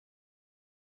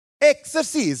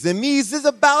Exorcism is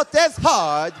about as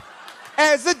hard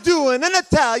as doing an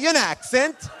Italian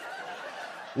accent.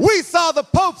 We saw the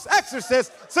Pope's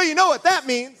Exorcist, so you know what that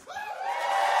means.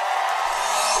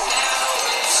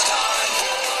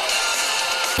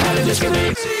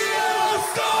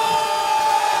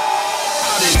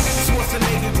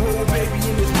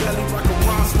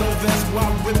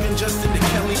 Just in the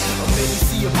Kelly, or maybe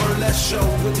see a burlesque show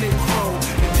with Nick Crow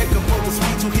and take a boat with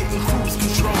speed to hitting cruise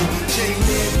control.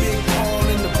 J-Man, Big Paul,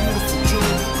 and the beautiful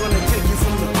June. Gonna take you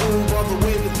from the groove all the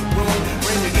way to the room.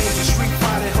 Bring the games of Street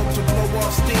Fighter, help to blow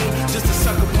off steam. Just a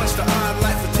sucker punch the odd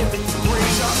life of Timothy Green.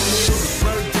 Shot little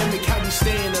birdemic, how you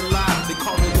staying alive? They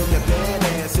call him the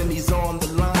badass, and he's on the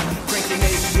line. Cranking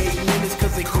 88 minutes,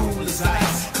 cause they cool as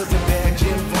ice. Cause the bad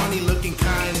Jim Varney looking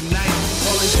kind of nice.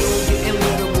 All in June getting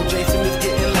literal, Jason is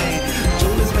getting laid.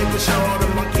 June is making sure all the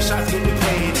monkey shots getting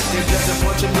paid. There's just a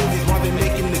bunch of movies while they're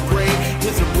making the grade.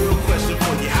 Here's a real question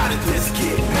for you, how did this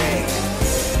get made?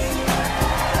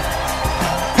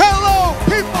 Hello,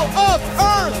 people of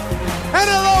Earth, and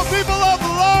hello, people of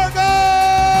Largo!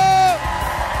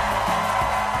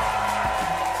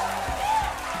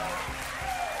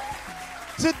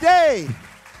 Today,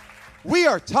 we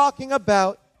are talking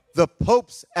about The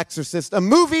Pope's Exorcist, a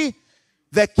movie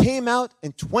that came out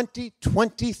in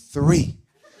 2023.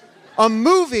 A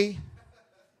movie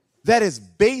that is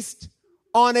based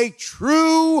on a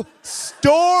true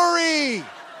story.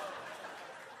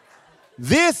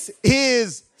 This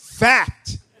is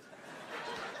fact.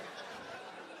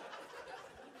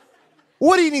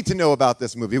 What do you need to know about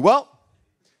this movie? Well,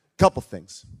 a couple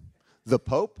things. The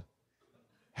Pope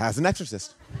has an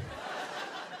exorcist.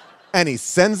 And he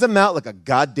sends them out like a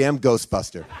goddamn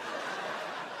Ghostbuster.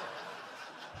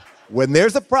 When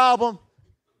there's a problem,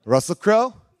 Russell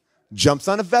Crowe jumps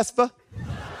on a Vespa,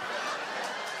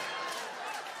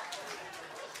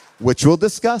 which we'll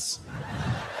discuss,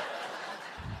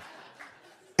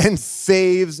 and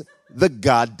saves the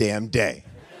goddamn day.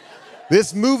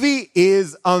 This movie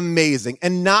is amazing,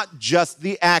 and not just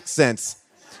the accents.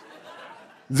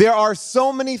 There are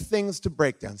so many things to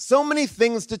break down, so many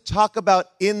things to talk about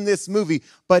in this movie,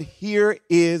 but here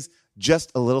is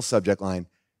just a little subject line.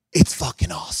 It's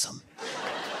fucking awesome.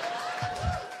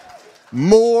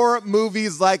 More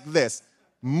movies like this.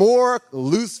 More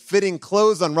loose-fitting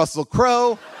clothes on Russell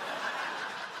Crowe.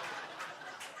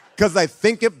 Because I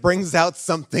think it brings out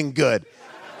something good.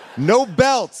 No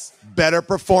belts, better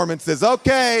performances.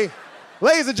 Okay,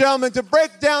 ladies and gentlemen, to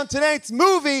break down tonight's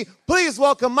movie, please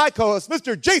welcome my co-host,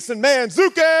 Mr. Jason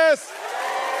Mantzoukas.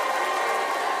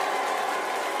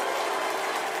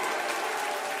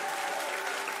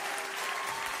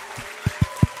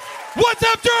 What's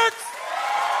up, jerks?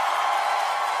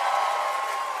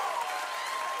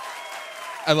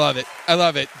 I love it. I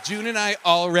love it. June and I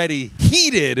already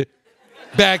heated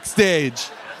backstage.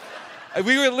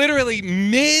 We were literally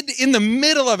in the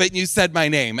middle of it, and you said my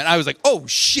name. And I was like, oh,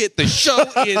 shit, the show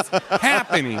is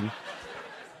happening.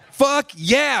 Fuck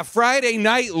yeah, Friday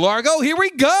night, Largo, here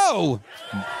we go.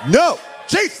 No,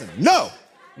 Jason, no.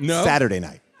 No? Saturday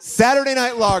night. Saturday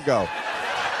night, Largo.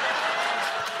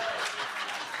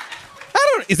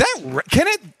 Is that,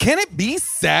 can it be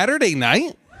Saturday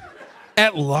night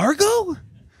at Largo?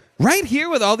 Right here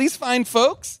with all these fine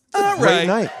folks? All right.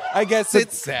 Night. I guess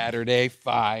it's Saturday,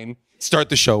 fine. Start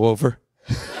the show over.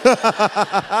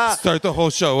 Start the whole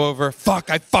show over. Fuck,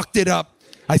 I fucked it up.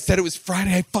 I said it was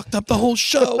Friday, I fucked up the whole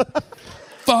show.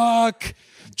 Fuck.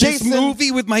 Jason. This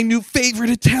movie with my new favorite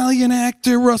Italian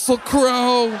actor, Russell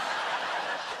Crowe.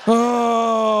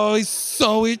 Oh, he's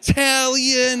so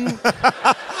Italian.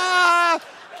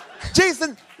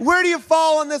 Jason, where do you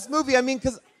fall on this movie? I mean,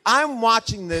 because I'm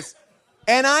watching this,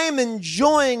 and I am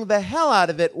enjoying the hell out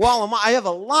of it while I have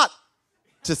a lot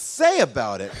to say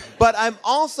about it, but I'm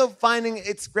also finding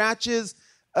it scratches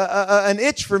an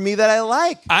itch for me that I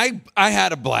like. I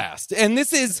had a blast, and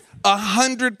this is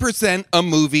 100% a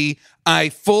movie I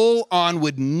full on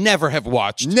would never have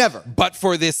watched. Never. But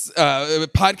for this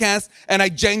podcast, and I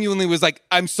genuinely was like,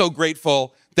 I'm so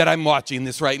grateful that I'm watching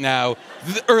this right now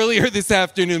earlier this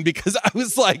afternoon, because I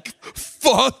was like,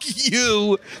 fuck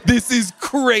you, this is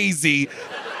crazy.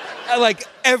 Like,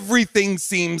 everything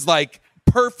seems like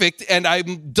perfect, and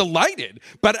I'm delighted.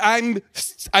 But I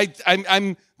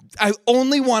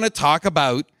only want to talk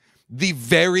about the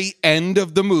very end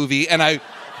of the movie, and I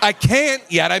can't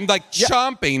yet. I'm like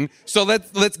chomping, so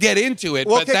let's get into it.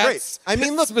 Well, but okay, that's great. I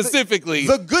mean, look, specifically.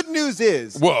 the good news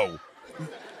is, Whoa.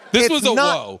 This was a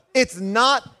whoa. It's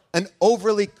not an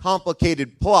overly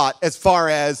complicated plot as far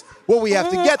as what we have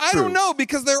to get through. I don't know,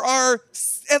 because there are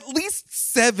at least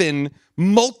 7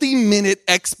 multi-minute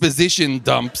exposition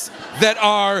dumps that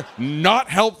are not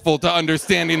helpful to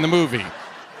understanding the movie.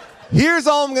 Here's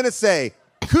all I'm going to say.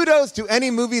 Kudos to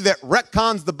any movie that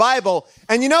retcons the Bible.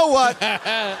 And you know what?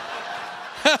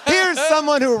 Here's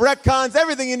someone who retcons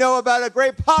everything you know about a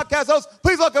great podcast host.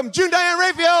 Please welcome June Diane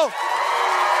Raphael.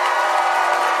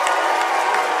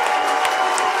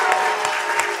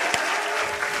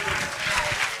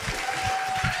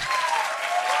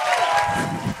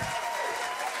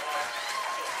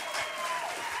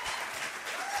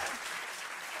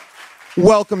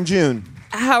 Welcome, June.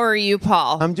 How are you,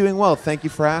 Paul? I'm doing well. Thank you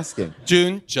for asking.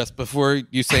 June, just before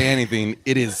you say anything,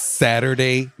 it is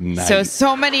Saturday night.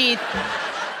 So many...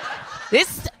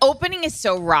 This opening is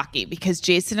so rocky because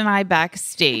Jason and I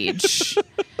backstage...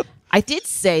 I did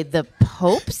say the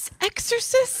Pope's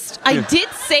Exorcist. I did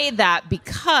say that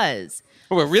because...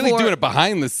 We're really doing it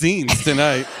behind the scenes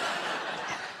tonight.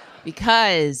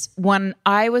 Because when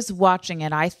I was watching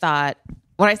it, I thought...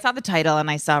 When I saw the title and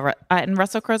I saw... and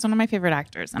Russell Crowe is one of my favorite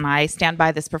actors. And I stand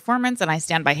by this performance and I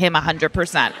stand by him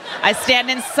 100%. I stand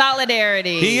in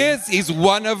solidarity. He is. He's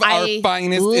one of our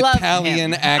finest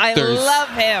Italian actors. I love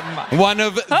him. One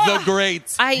of the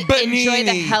greats. I enjoy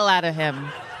the hell out of him.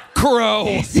 Crowe.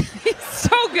 He's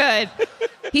so good.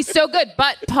 He's so good.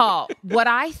 But, Paul, what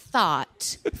I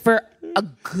thought for a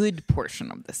good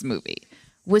portion of this movie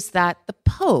was that the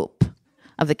Pope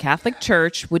of the Catholic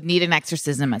Church would need an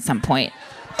exorcism at some point.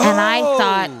 And I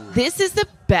thought, this is the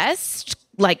best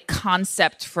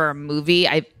concept for a movie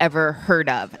I've ever heard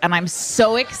of. And I'm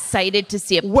so excited to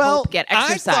see a Pope get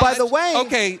exorcised. By the way...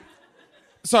 Okay.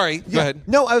 Sorry. Go ahead.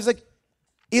 No, I was like,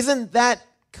 isn't that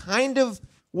kind of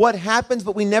what happens,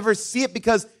 but we never see it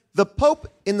because the Pope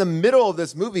in the middle of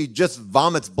this movie just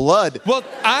vomits blood. Well,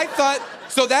 I thought...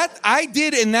 So that I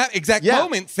did in that exact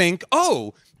moment think,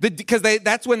 because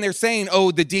that's when they're saying,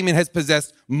 the demon has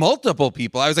possessed multiple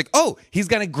people. I was like, he's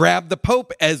going to grab the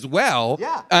Pope as well,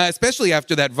 especially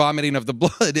after that vomiting of the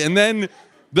blood. And then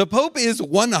the Pope is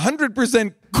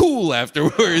 100% cool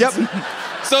afterwards. Yep.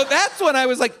 So that's when I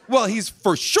was like, well, he's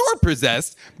for sure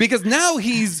possessed because now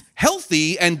he's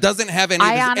healthy and doesn't have any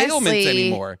of his ailments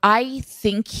anymore. I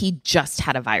think he just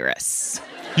had a virus.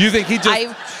 You think he just...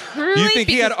 You think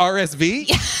he had RSV?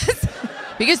 Yes.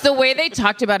 Because the way they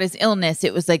talked about his illness,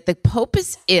 it was like the Pope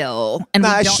is ill, and we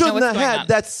don't know what's going on. I shouldn't have had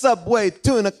that Subway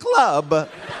tuna club.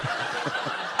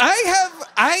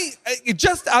 I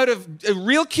just out of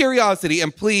real curiosity,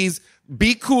 and please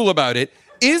be cool about it,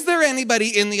 is there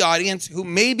anybody in the audience who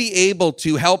may be able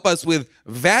to help us with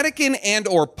Vatican and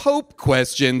or Pope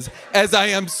questions, as I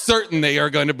am certain they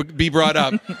are going to be brought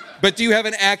up? But do you have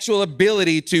an actual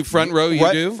ability to front row?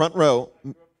 You do? Front row.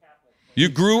 You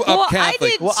grew up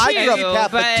Catholic. I grew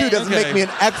up Catholic too. Doesn't make me an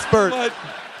expert. But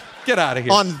get out of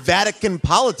here. On Vatican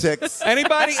politics.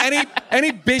 Anybody?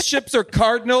 Any bishops or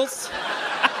cardinals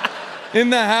in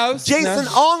the house? Jason,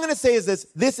 all I'm going to say is this.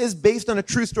 This is based on a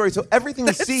true story. So everything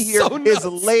you see here is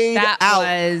laid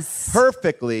out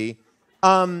perfectly.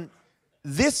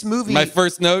 This movie... My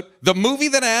first note, the movie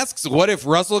that asks, what if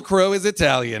Russell Crowe is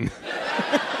Italian?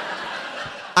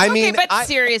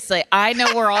 Seriously, I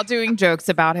know we're all doing jokes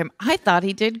about him. I thought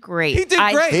he did great. He did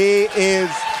great. He did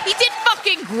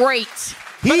fucking great.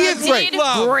 He is great.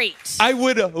 Great. I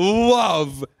would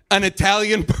love an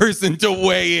Italian person to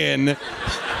weigh in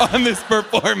on this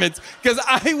performance. Because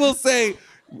I will say,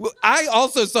 I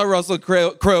also saw Russell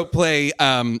Crowe play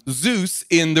Zeus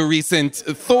in the recent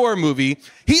Thor movie.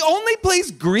 He only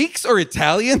plays Greeks or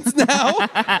Italians now.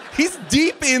 He's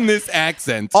deep in this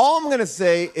accent. All I'm going to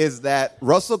say is that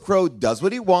Russell Crowe does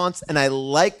what he wants, and I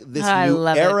like this new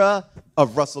era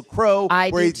of Russell Crowe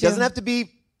where he doesn't have to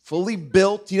be fully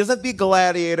built. He doesn't have to be a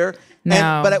gladiator.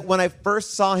 No. But when I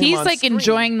first saw him on screen,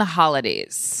 enjoying the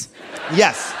holidays.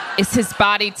 Yes. It's his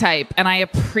body type, and I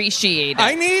appreciate it.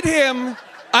 I need him.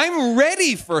 I'm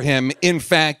ready for him, in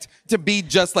fact, to be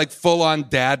just like full-on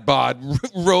dad bod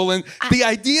rolling. The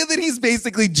idea that he's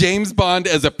basically James Bond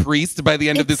as a priest by the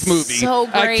end of this movie. So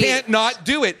great. I can't not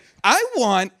do it. I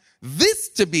want this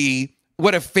to be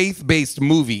what a faith-based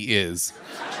movie is.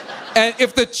 And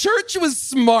if the church was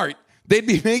smart, they'd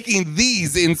be making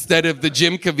these instead of the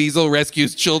Jim Caviezel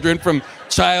rescues children from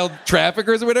child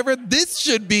traffickers or whatever. This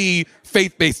should be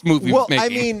faith-based movie making. I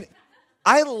mean...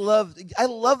 I love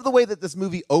the way that this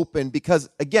movie opened because,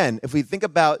 again, if we think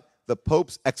about the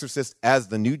Pope's Exorcist as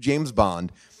the new James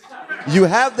Bond, you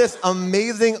have this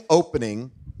amazing opening,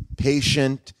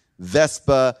 patient,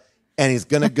 Vespa, and he's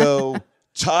going to go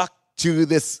talk to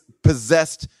this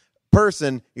possessed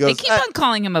person. He goes, They keep on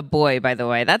calling him a boy, by the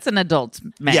way. That's an adult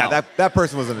male. Yeah, that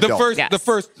person was an adult. The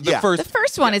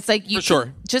first one is like, you for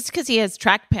sure. Just because he has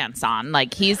track pants on,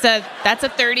 like that's a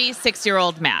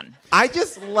 36-year-old man. I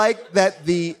just like that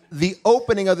the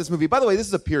opening of this movie. By the way, this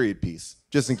is a period piece.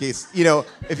 Just in case,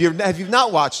 if you've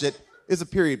not watched it, it's a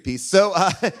period piece. So,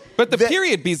 but the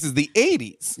period piece is the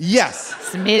 80s.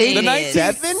 Yes, The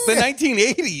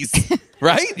 1980s,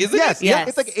 right? Isn't yes, it? yeah,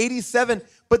 it's like 87.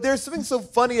 But there's something so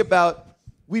funny about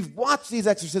we've watched these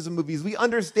exorcism movies. We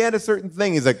understand a certain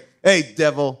thing. He's like, "Hey,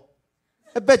 devil,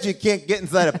 I bet you can't get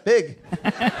inside a pig."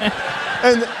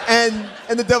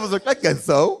 and the devil's like, "I guess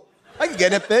so. I can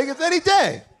get in a pig any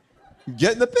day.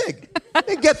 Get in the pig."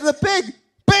 He gets in the pig.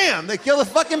 Bam! They kill the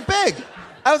fucking pig.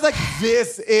 I was like,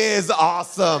 "This is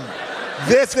awesome.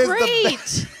 This is Great.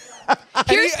 the."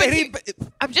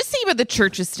 I'm just thinking about the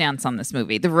church's stance on this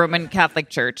movie, the Roman Catholic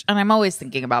Church, and I'm always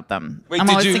thinking about them. Wait,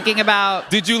 thinking about.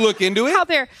 Did you look into it? How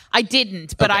I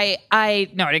didn't, but Okay. I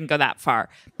didn't go that far.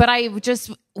 But I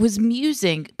just was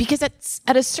musing because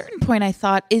at a certain point I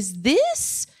thought,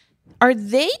 are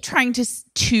they trying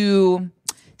to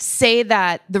say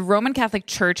that the Roman Catholic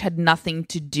Church had nothing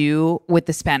to do with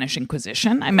the Spanish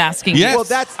Inquisition? I'm asking. Yes. Well,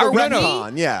 that's the Are we-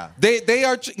 retcon. Yeah. They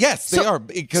are. Yes, they are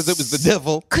because it was the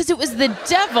devil. Because it was the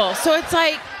devil. So it's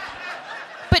like,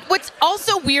 but what's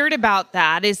also weird about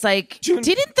that is like,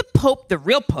 didn't the Pope, the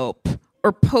real Pope,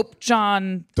 or Pope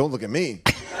John, Don't look at me.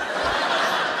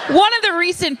 one of the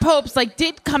recent popes, like,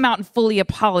 did come out and fully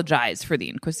apologize for the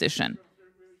Inquisition?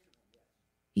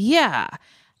 Yeah.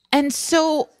 And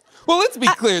so. Well, let's be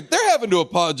clear. They're having to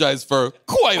apologize for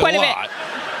quite a bit. lot.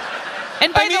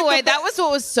 And by the way, that was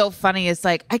what was so funny is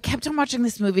like, I kept on watching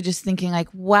this movie just thinking like,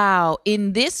 wow,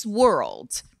 in this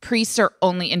world, priests are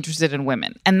only interested in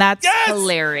women. And that's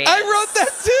hilarious. I wrote that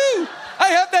too. I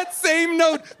have that same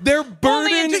note. Their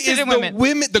burden interested is in the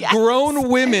women. the Yes. grown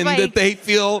women Like- that they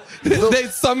feel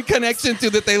there's some connection to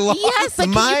that they love. Yes,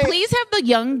 like, can you please have the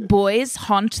young boys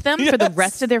haunt them for the Yes.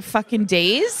 rest of their fucking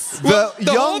days? Well,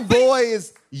 the whole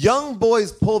Young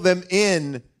boys pull them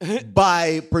in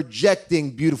by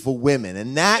projecting beautiful women,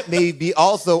 and that may be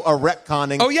also a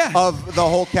retconning of the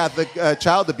whole Catholic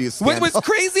child abuse scandal. What was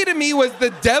crazy to me was the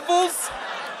devil's.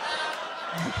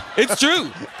 It's true.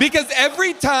 Because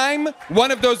every time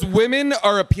one of those women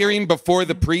are appearing before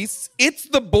the priests, it's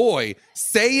the boy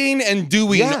saying and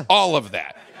doing all of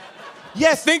that.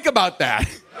 Yes. Think about that.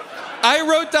 I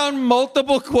wrote down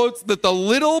multiple quotes that the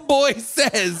little boy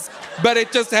says, but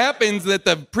it just happens that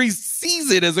the priest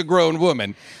sees it as a grown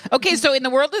woman. Okay, so in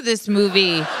the world of this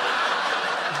movie,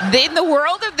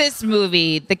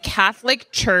 the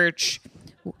Catholic Church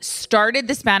started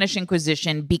the Spanish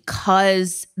Inquisition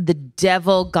because the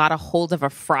devil got a hold of a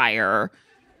friar.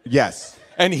 Yes.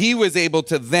 And he was able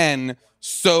to then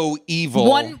sow evil.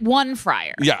 One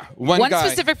friar. Yeah, one guy.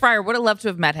 Specific friar. Would have loved to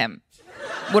have met him.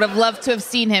 Would have loved to have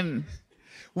seen him.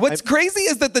 What's crazy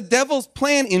is that the devil's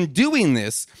plan in doing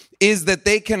this is that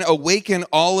they can awaken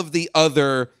all of the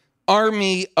other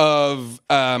army of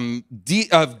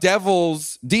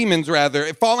demons,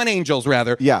 fallen angels,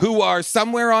 who are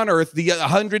somewhere on Earth, the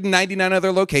 199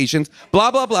 other locations,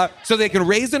 blah, blah, blah, so they can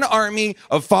raise an army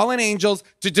of fallen angels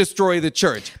to destroy the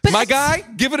church. My guy,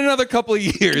 give it another couple of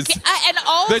years. And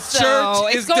also, the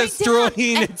church is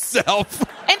destroying itself.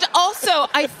 And also,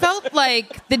 I felt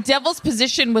like the devil's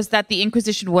position was that the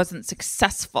Inquisition wasn't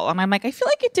successful. And I'm like, I feel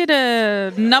like it did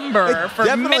a number for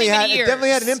many years. It definitely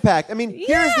had an impact. I mean,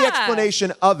 here's the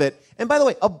explanation of it. And by the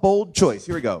way, a bold choice.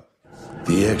 Here we go.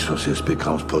 The exorcist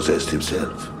becomes possessed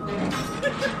himself.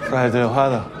 Friar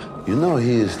Ojada. You know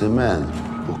he is the man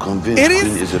who convinced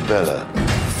Queen Isabella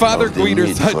Father of the Guido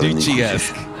need for an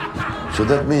Sarducci-esque. inquisition. So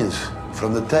that means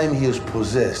from the time he is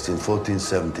possessed in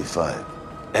 1475,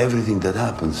 everything that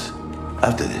happens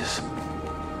after this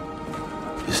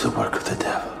is the work of the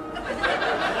devil.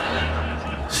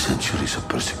 Centuries of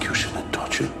persecution and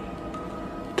torture,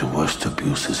 the worst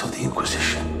abuses of the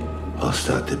Inquisition, all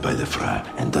started by the friar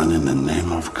and done in the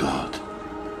name of God,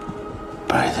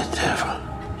 by the devil.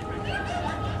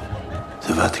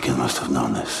 The Vatican must have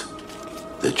known this.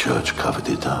 The church covered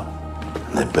it up,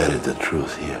 and they buried the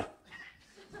truth here.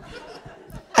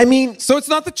 I mean, so it's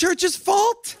not the church's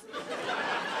fault?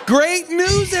 Great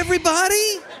news,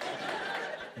 everybody.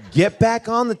 Get back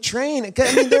on the train.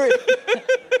 I mean,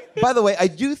 by the way, I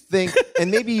do think,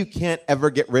 and maybe you can't ever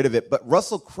get rid of it, but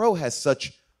Russell Crowe has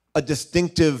such a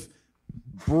distinctive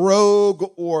brogue,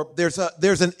 or there's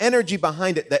an energy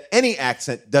behind it that any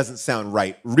accent doesn't sound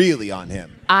right, really, on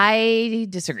him. I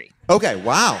disagree. Okay,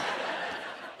 wow.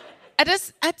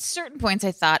 At certain points,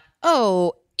 I thought,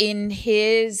 in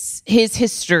his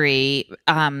history,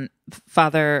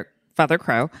 Father Father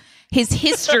Crowe. His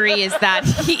history is that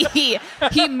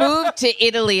he moved to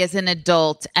Italy as an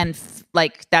adult, and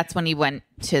that's when he went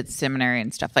to seminary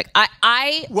and stuff. Like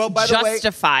I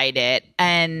justified it,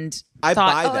 and I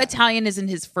thought, Italian isn't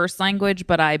his first language,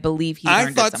 but I believe he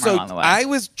learned it somewhere along the way. I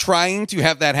was trying to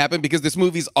have that happen because this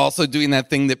movie's also doing that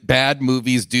thing that bad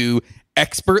movies do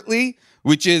expertly,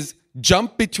 which is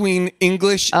jump between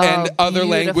English and other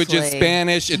languages,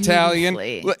 Spanish, Italian,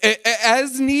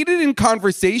 as needed in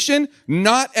conversation,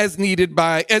 not as needed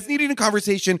in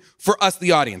conversation for us,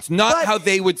 the audience, not how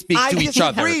they would speak to each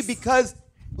other. I disagree because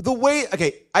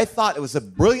I thought it was a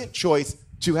brilliant choice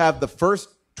to have the first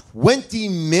 20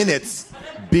 minutes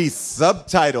be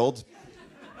subtitled.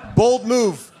 Bold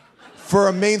move for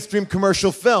a mainstream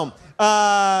commercial film.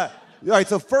 All right,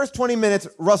 so first 20 minutes,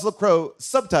 Russell Crowe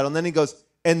subtitle, and then he goes,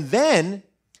 and then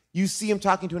you see him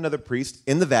talking to another priest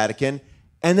in the Vatican,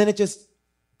 and then it just,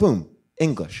 boom,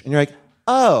 English. And you're like,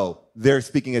 oh, they're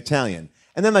speaking Italian.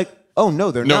 And then oh,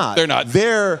 no, they're not. They're not.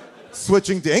 They're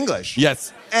switching to English.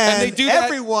 Yes. And they do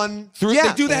that they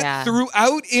do that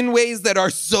throughout in ways that are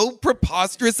so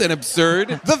preposterous and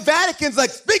absurd. The Vatican's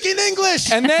speaking English.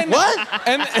 And then what?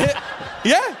 And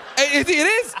it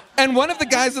is. And one of the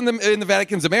guys in the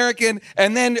Vatican's American.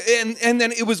 And then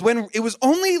it was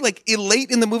only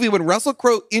late in the movie when Russell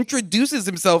Crowe introduces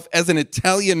himself as an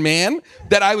Italian man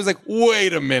that I was like,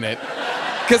 wait a minute.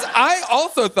 Because I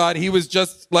also thought he was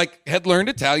just had learned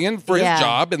Italian for his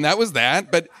job, and that was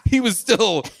that. But he was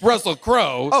still Russell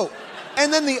Crowe. Oh,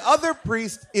 and then the other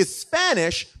priest is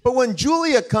Spanish, but when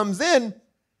Julia comes in,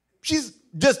 she's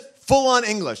just full on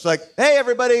English. Hey,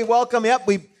 everybody, welcome. Yep,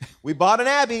 we bought an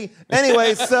abbey.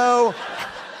 Anyway, so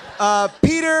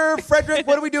Peter, Frederick,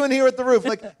 what are we doing here at the roof?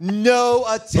 No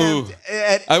attempt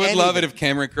at I would anything. love it if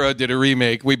Cameron Crowe did a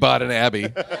remake. We bought an abbey.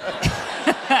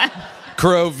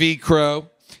 Crow v. Crow.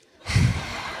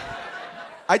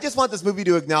 I just want this movie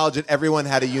to acknowledge that everyone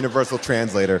had a universal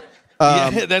translator.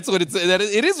 Yeah, that's what it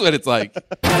is what it's like. But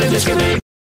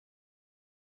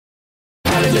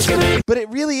it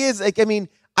really is I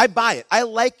buy it. I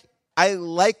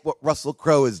like what Russell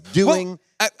Crowe is doing.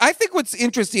 Well, I think what's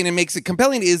interesting and makes it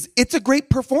compelling is it's a great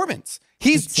performance.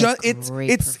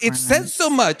 It says so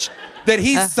much that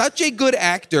he's such a good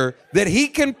actor that he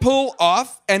can pull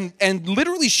off and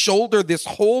literally shoulder this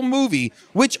whole movie,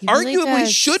 which arguably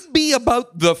should be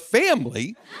about the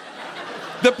family,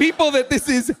 the people that this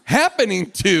is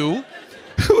happening to.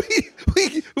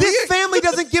 This family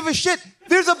doesn't give a shit.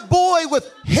 There's a boy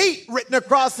with hate written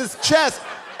across his chest,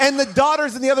 and the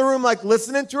daughter's in the other room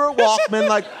listening to her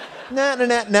Walkman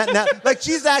nah.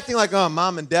 She's acting oh,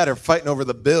 mom and dad are fighting over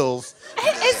the bills.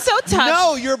 It's so tough.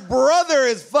 No, your brother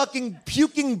is fucking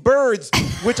puking birds,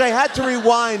 which I had to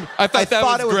rewind. I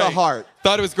thought it was a heart.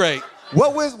 Thought it was great.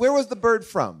 Where was the bird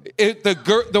from?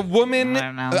 The woman. I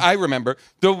don't know. I remember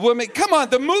the woman. Come on,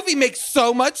 the movie makes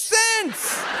so much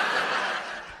sense.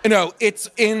 No, it's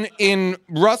in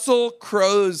Russell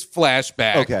Crowe's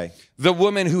flashback. Okay. The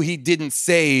woman who he didn't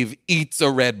save eats a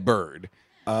red bird.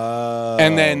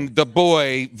 And then the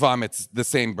boy vomits the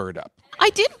same bird up. I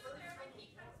did.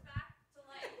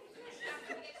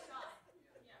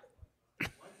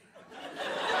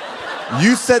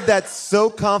 You said that so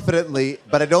confidently,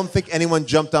 but I don't think anyone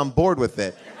jumped on board with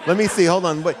it. Let me see. Hold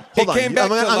on. Wait. Hold on. I'm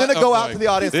going to go out to the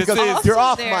audience because you're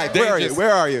off mic.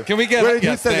 Where are you? Can we get? Where did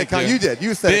you say it? You did.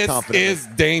 You said it confidently. This is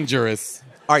dangerous.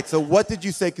 All right. So what did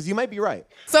you say? Because you might be right.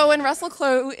 So when Russell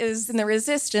Crowe is in the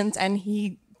Resistance and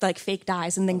he fake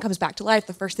dies and then comes back to life,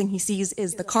 the first thing he sees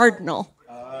is the cardinal.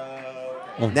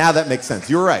 Now that makes sense.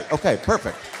 You're right. Okay.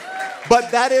 Perfect. But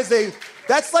that's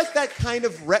that kind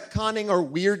of retconning or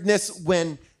weirdness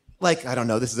when, I don't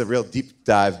know, this is a real deep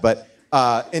dive, but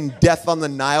in Death on the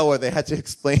Nile, where they had to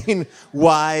explain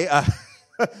why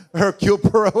Hercule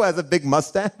Poirot has a big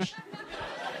mustache.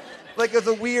 It's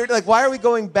a weird, why are we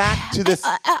going back to this?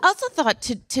 I also thought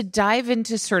to dive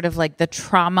into sort of the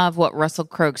trauma of what Russell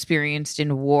Crowe experienced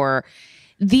in war.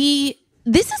 This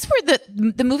is where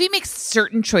the movie makes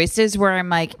certain choices where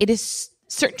I'm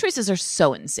certain choices are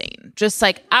so insane, just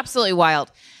absolutely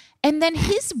wild. And then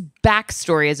his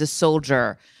backstory as a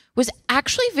soldier was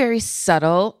actually very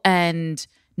subtle and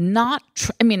not,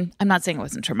 I'm not saying it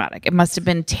wasn't traumatic. It must have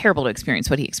been terrible to experience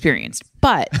what he experienced.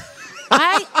 But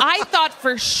I thought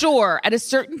for sure at a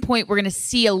certain point we're going to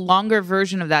see a longer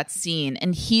version of that scene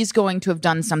and he's going to have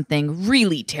done something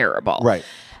really terrible. Right.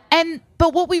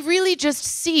 But what we really just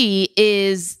see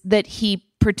is that he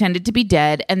pretended to be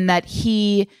dead and that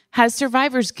he has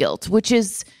survivor's guilt, which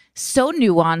is so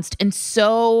nuanced and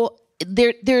so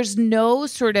there's no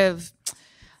sort of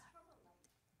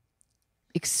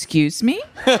excuse me.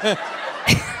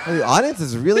 The audience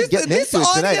is really getting this into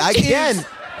it tonight. audience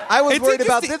I was It's worried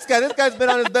about interesting. this guy. This guy's been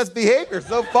on his best behavior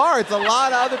so far. It's a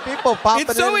lot of other people popping in.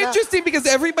 It's so and out. interesting because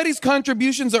everybody's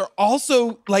contributions are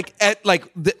also at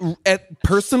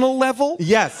personal level.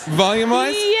 Yes. Volume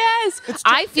wise. Yes.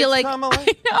 I feel like trauma-like.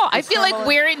 I know. I It's feel like trauma-like.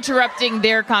 we're interrupting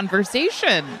their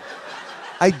conversation.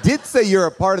 I did say you're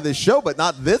a part of the show, but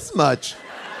not this much.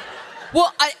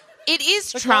 Well, it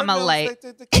is trauma light.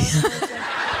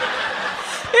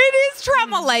 It is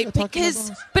trauma light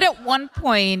because, but at one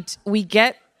point we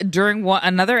get during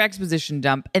another exposition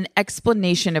dump an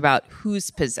explanation about who's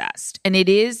possessed, and it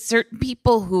is certain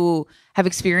people who have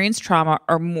experienced trauma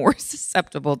are more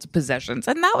susceptible to possessions,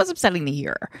 and that was upsetting to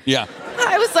hear. Yeah.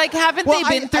 I was like, haven't Well,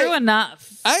 they been through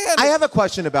enough? I have a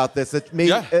question about this. That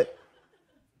maybe,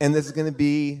 and this is going to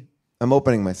be. I'm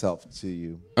opening myself to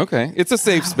you. Okay. It's a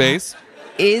safe space.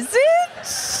 Is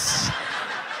it?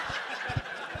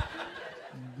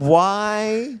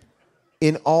 Why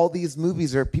in all these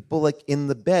movies are people like in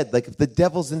the bed? Like if the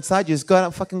devil's inside you, just go out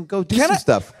and fucking go do some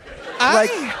stuff. I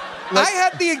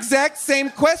had the exact same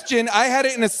question. I had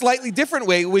it in a slightly different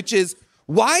way, which is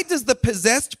why does the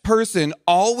possessed person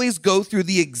always go through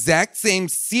the exact same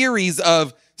series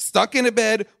of stuck in a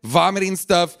bed, vomiting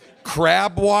stuff,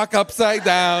 crab walk upside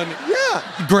down.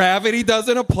 Yeah. Gravity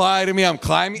doesn't apply to me. I'm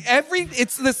climbing.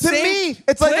 It's the To same me,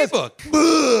 it's like this,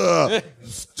 playbook. "Ugh,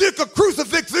 stick a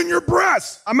crucifix in your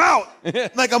breast. I'm out.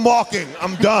 Like I'm walking.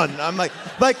 I'm done. I'm like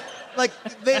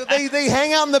they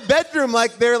hang out in the bedroom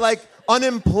like they're like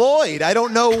unemployed. I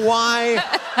don't know why.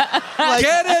 Like,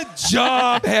 Get a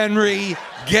job, Henry.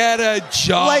 Get a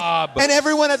job. and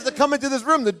everyone has to come into this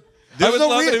room. I There's would no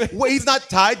love reason. it if- Well, he's not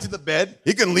tied to the bed.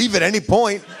 He can leave at any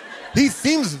point. He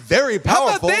seems very How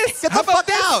powerful. about this? Get How the about fuck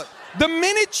this? out. The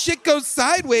minute shit goes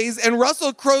sideways and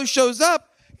Russell Crowe shows up,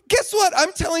 guess what?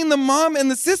 I'm telling the mom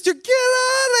and the sister, get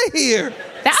out of here.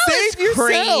 That Save was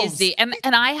yourselves. crazy. And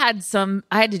I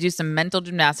had to do some mental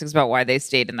gymnastics about why they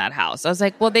stayed in that house. I was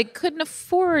like, well, they couldn't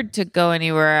afford to go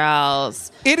anywhere else.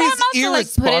 It But is I'm also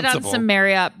like, put it on irresponsible. some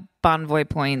Marriott Bonvoy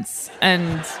points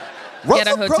and get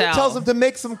a Russell hotel. Crowe tells him to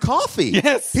make some coffee.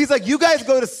 Yes. He's like, you guys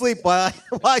go to sleep while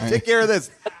I take care of this.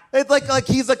 It's like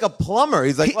he's like a plumber.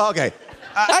 He's like, well, okay.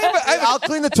 I'll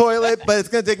clean the toilet, but it's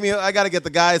going to take me, I got to get the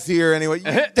guys here anyway.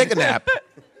 You take a nap.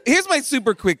 Here's my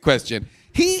super quick question.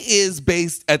 He is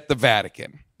based at the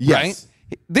Vatican, Yes.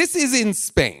 right? This is in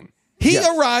Spain. He Yes.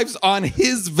 arrives on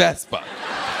his Vespa.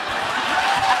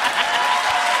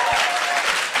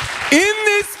 In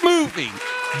this movie,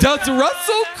 does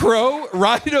Russell Crowe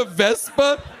ride a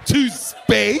Vespa to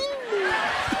Spain?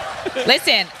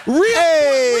 Listen,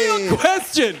 Real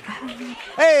question.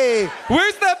 Hey,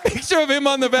 Where's that picture of him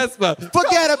on the Vespa?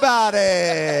 forget about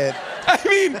it. I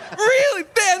mean, really?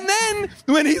 And then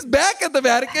when he's back at the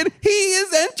Vatican, he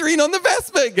is entering on the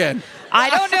Vespa again. I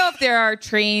don't know if there are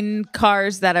train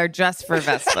cars that are just for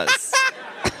Vespas.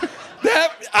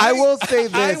 I will say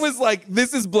this. I was like,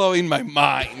 this is blowing my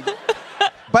mind.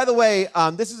 By the way,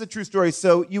 this is a true story.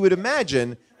 So you would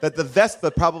imagine that the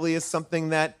Vespa probably is something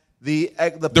that the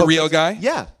real guy?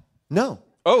 Yeah. No.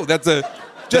 Oh, that's a...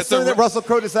 Just that's something that Russell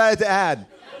Crowe decided to add.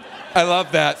 I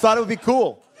love that. Thought it would be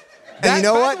cool. And you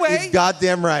know by what? the way- He's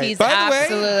goddamn right. He's By the way-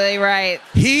 absolutely right.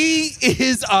 He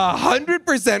is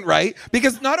 100% right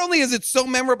because not only is it so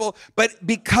memorable, but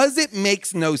because it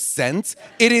makes no sense,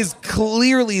 it is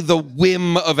clearly the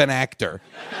whim of an actor.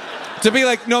 To be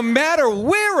like, no matter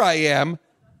where I am,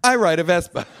 I ride a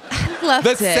Vespa. Loved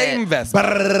The it. same Vespa.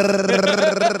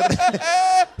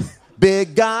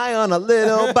 Big guy on a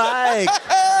little bike.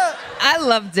 I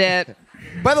loved it.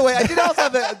 By the way, I did also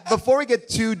have before we get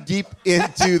too deep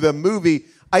into the movie,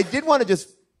 I did want to just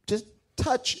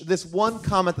touch this one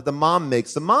comment that the mom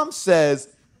makes. The mom says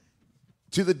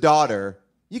to the daughter,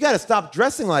 "You got to stop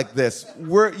dressing like this.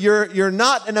 You're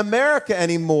not in America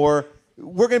anymore.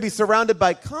 We're going to be surrounded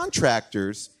by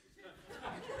contractors."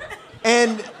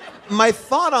 And my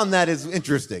thought on that is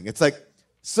interesting. It's like,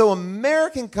 so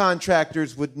American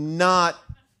contractors would not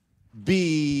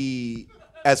be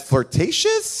as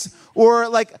flirtatious, or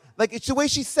like it's the way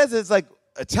she says it is like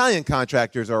Italian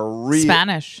contractors are real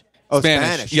Spanish. Oh,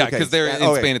 Spanish. Yeah, Okay. because they're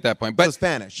in Spain at that point. But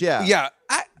Spanish, yeah. Yeah,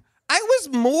 I was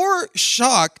more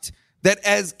shocked that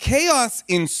as chaos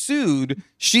ensued,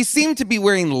 she seemed to be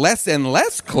wearing less and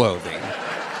less clothing.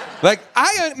 Like,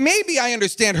 maybe I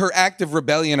understand her act of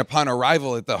rebellion upon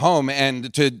arrival at the home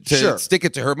and to Sure. stick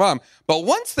it to her mom. But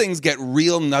once things get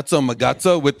real nutso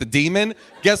magazzo with the demon,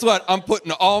 guess what? I'm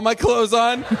putting all my clothes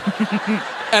on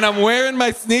and I'm wearing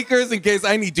my sneakers in case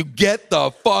I need to get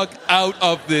the fuck out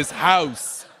of this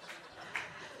house.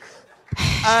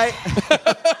 I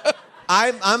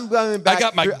I'm going back. I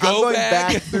got my I'm go going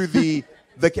bag. back through the.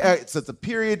 So it's a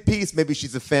period piece. Maybe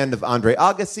she's a fan of Andre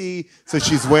Agassi, so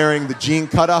she's wearing the jean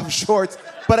cutoff shorts.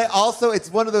 But it's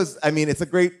one of those. I mean, it's a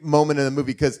great moment in the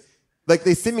movie because, like,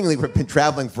 they seemingly have been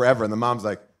traveling forever, and the mom's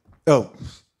like, "Oh,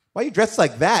 why are you dressed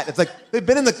like that?" It's like they've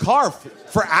been in the car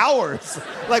for hours.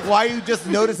 Like, why are you just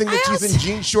noticing that she's in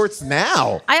jean shorts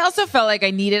now? I also felt like I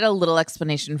needed a little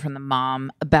explanation from the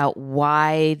mom about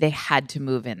why they had to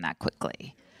move in that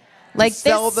quickly. Like,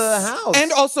 sell the house.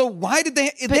 And also, why did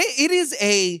they? It is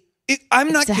a.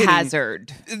 I'm not kidding. It's a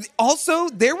hazard. Also,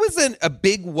 there was a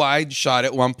big wide shot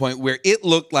at one point where it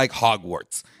looked like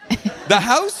Hogwarts. The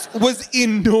house was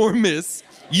enormous.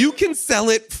 You can sell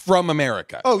it from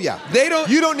America. Oh yeah, they don't.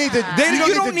 You don't need to.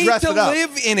 You don't need dress to it up.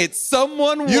 live in it.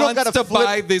 Someone wants to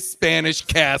buy this Spanish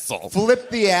castle. Flip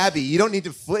the Abbey. You don't need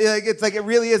to flip. Like, it's like it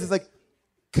really is. It's like,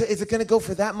 is it going to go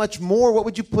for that much more? What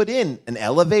would you put in? An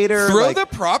elevator? Throw the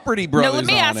Property Brothers. No, let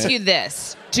me ask you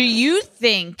this: do you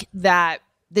think that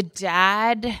the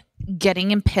dad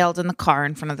getting impaled in the car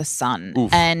in front of the son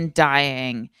and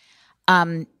dying?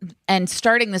 And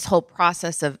starting this whole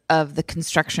process of the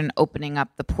construction opening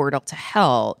up the portal to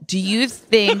hell, do you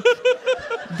think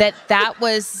that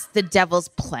was the devil's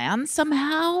plan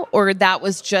somehow? Or that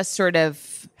was just sort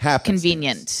of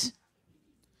convenient?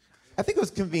 I think it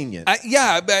was convenient.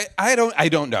 Yeah, but I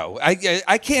don't know.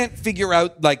 I can't figure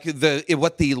out like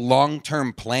what the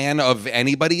long-term plan of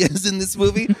anybody is in this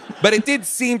movie. But it did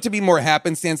seem to be more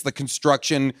happenstance. The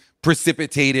construction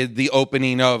precipitated the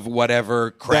opening of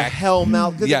whatever crack. The hell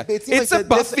mouth. Yeah, it seems it's like a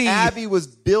Buffy. This Abbey was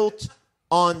built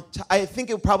on. I think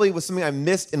it probably was something I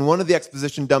missed in one of the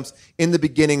exposition dumps in the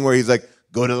beginning, where he's like,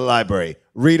 "Go to the library,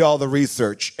 read all the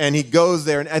research," and he goes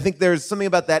there. And I think there's something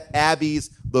about that Abbey's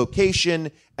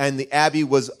location, and the Abbey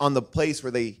was on the place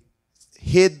where they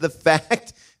hid the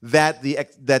fact that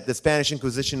the Spanish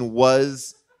Inquisition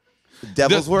was the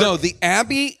devil's work. No, the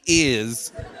Abbey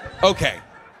is okay.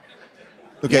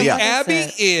 Okay, yeah.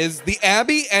 The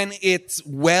Abbey and its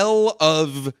well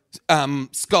of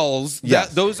skulls.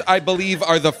 Yes. Those, I believe,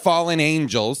 are the fallen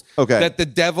angels. Okay. That the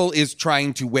devil is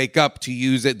trying to wake up to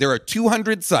use it. There are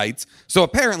 200 sites, so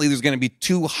apparently there's going to be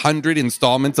 200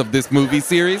 installments of this movie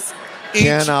series.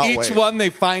 Each one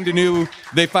they find a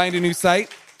new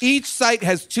site. Each site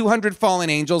has 200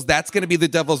 fallen angels. That's going to be the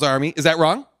devil's army. Is that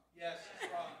wrong? Yes,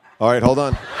 it's wrong. All right, hold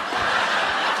on.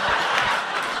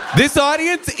 This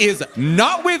audience is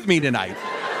not with me tonight.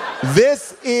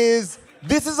 This is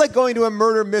like going to a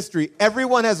murder mystery.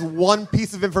 Everyone has one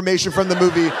piece of information from the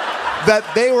movie that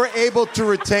they were able to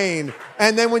retain.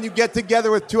 And then when you get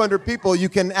together with 200 people, you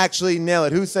can actually nail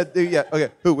it. Who said, yeah, okay,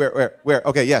 who, where?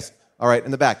 Okay, yes. All right,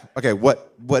 in the back. Okay,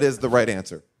 what is the right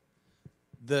answer?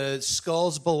 The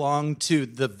skulls belong to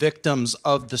the victims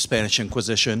of the Spanish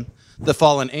Inquisition. The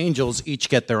fallen angels each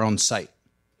get their own site.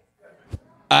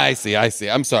 I see.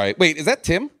 I'm sorry. Wait, is that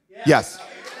Tim? Yes.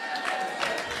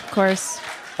 Of course.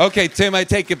 Okay, Tim, I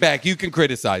take it back. You can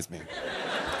criticize me.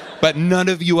 But none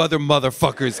of you other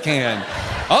motherfuckers can.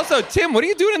 Also, Tim, what are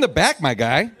you doing in the back, my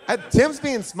guy? Tim's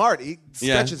being smart. He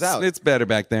stretches out. It's better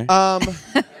back there.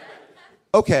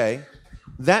 Okay.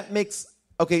 That makes...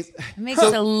 Okay. It makes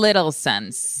a little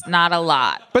sense, not a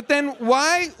lot. But then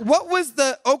why... What was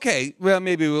the... Okay, well,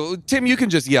 maybe... Tim, you can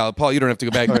just yell. Paul, you don't have to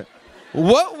go back. Right.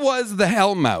 What was the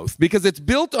hellmouth? Because it's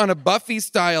built on a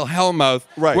Buffy-style hellmouth,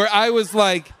 right, where I was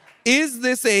like, is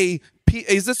this a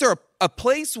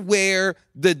place where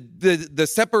the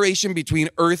separation between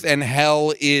earth and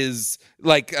hell is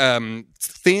like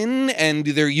thin and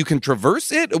either you can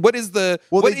traverse it? What is the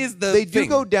They do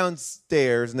go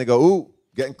downstairs and they go, ooh,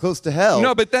 getting close to hell.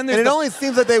 No, but then it only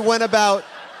seems like they went about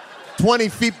 20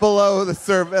 feet below the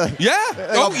surface. Yeah.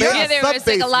 Yeah, there was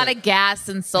like a lot of gas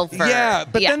and sulfur. Yeah,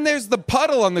 but then there's the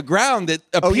puddle on the ground that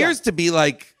appears to be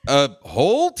like a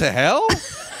hole to hell.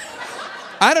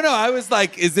 I don't know. I was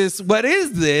like, what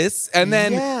is this? And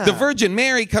then the Virgin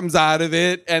Mary comes out of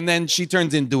it, and then she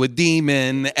turns into a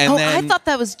demon. And then I thought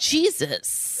that was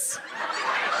Jesus.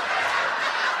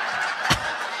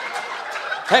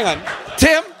 Hang on.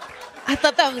 Tim? I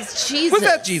thought that was Jesus. Was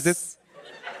that Jesus?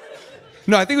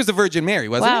 No, I think it was the Virgin Mary,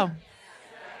 wasn't it?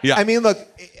 Yeah. I mean, look.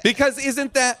 Because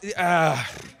isn't that...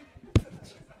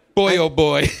 boy, oh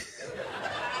boy.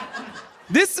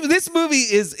 This movie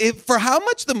is... For how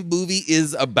much the movie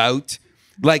is about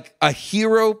like a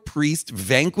hero priest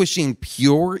vanquishing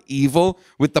pure evil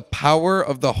with the power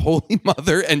of the Holy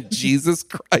Mother and Jesus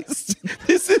Christ.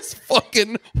 This is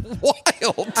fucking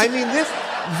wild. I mean, this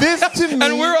to me...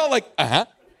 And we're all like, But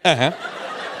I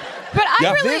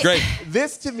Yeah, really- great.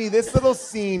 This to me, this little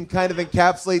scene kind of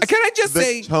encapsulates. Can I just the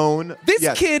say, tone? This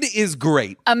Yes. kid is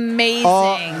great.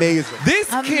 Amazing. Amazing. This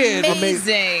kid,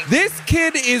 Amazing. This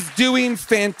kid is doing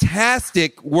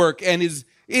fantastic work and is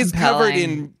covered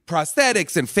in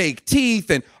prosthetics and fake teeth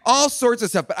and all sorts of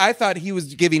stuff. But I thought he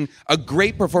was giving a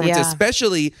great performance, Yeah.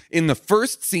 especially in the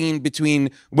first scene between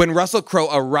when Russell Crowe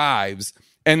arrives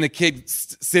and the kid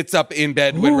sits up in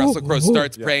bed when Russell Crowe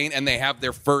starts praying and they have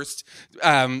their first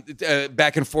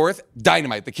back and forth.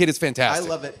 Dynamite. The kid is I fantastic.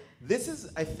 love it. This is,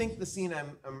 I think, the scene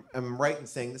I'm right in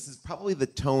saying this is probably the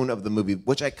tone of the movie,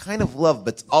 which I kind of love,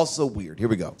 but it's also weird. Here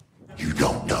we go. You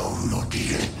don't know who you're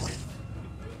dealing with.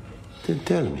 Then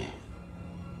tell me.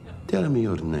 Tell me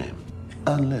your name.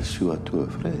 Unless you are too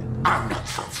afraid. I'm not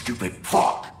some stupid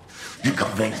fuck. You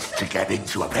convinced to get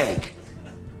into a pig.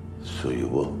 So you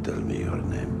won't tell me your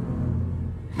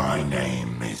name. My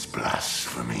name is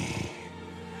blasphemy.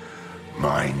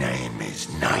 My name is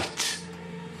Nightmare.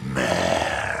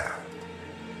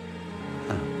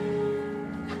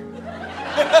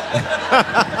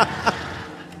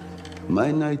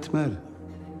 My nightmare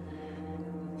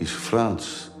is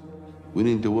France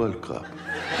winning the World Cup.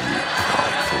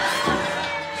 Prideful fool.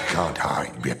 You can't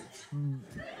hide me.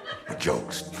 The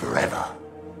joke's forever.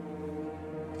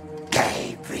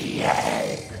 Gabriel.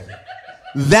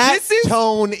 That This is-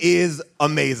 tone is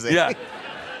amazing. Yeah.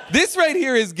 This right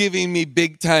here is giving me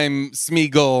big time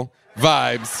Smeagol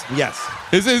vibes. Yes.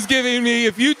 This is giving me,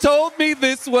 if you told me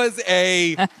this was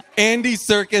a Andy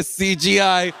Serkis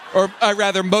CGI or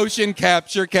rather motion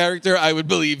capture character, I would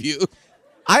believe you.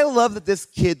 I love that this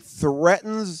kid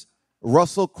threatens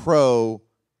Russell Crowe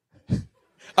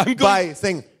by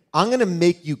saying, I'm going to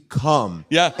make you come.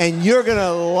 Yeah. And you're going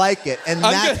to like it. And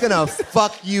I'm that's going to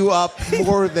fuck you up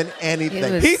more than It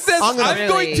anything. was- He says, I'm really-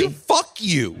 going to fuck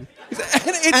you.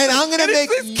 And I'm going to it's make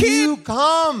this kid. you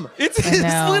come. It's this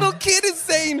know. little kid is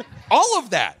saying all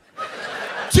of that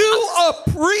to a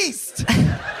priest.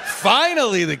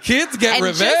 Finally, the kids get And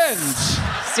revenge.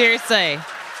 Seriously.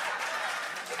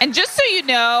 And just so you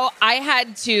know, I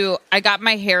got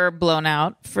my hair blown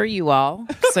out for you all.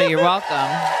 So you're welcome.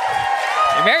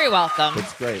 You're very welcome.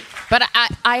 It's great. But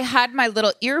I had my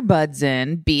little earbuds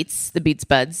in, the Beats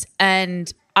buds,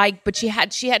 and she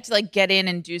had to like get in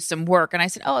and do some work. And I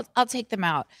said, oh, I'll take them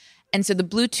out. And so the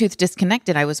Bluetooth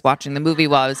disconnected. I was watching the movie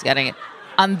while I was getting it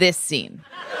on this scene.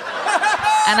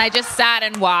 And I just sat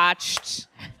and watched,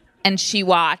 and she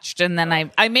watched, and then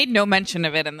I made no mention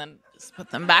of it, and then just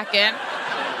put them back in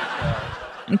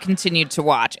and continued to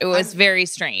watch. It was very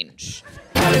strange.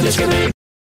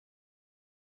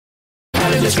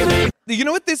 You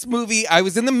know what, this movie, I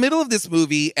was in the middle of this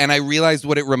movie and I realized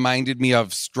what it reminded me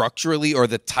of structurally, or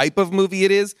the type of movie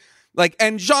it is. Like,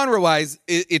 and genre-wise,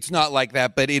 it's not like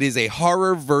that, but it is a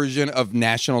horror version of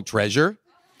National Treasure.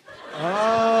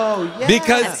 Oh, yeah.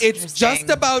 Because it's Interesting. just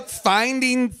about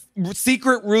finding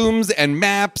secret rooms and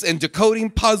maps and decoding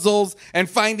puzzles and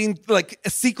finding like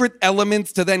secret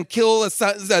elements to then kill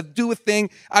do a thing.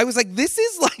 I was like, this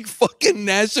is like fucking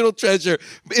National Treasure.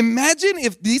 Imagine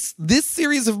if this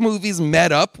series of movies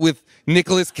met up with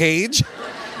Nicolas Cage.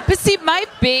 But see, my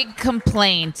big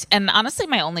complaint, and honestly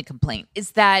my only complaint,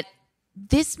 is that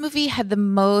this movie had the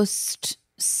most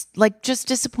like just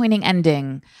disappointing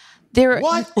ending.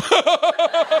 What?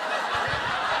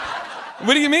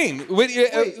 What do you mean? Which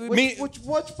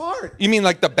part? You mean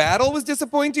like the battle was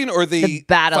disappointing, or The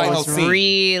battle final was scene?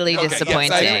 really Okay, yes,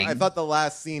 disappointing. I thought the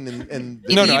last scene in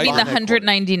You No, mean I- the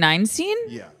 199 scene?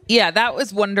 Yeah. Yeah, that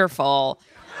was wonderful.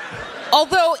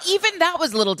 Although even that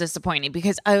was a little disappointing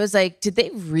because I was like, did they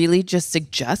really just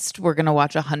suggest we're going to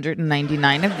watch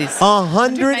 199 of these?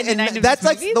 100, of that's these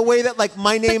like movies? the way that like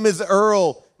My Name is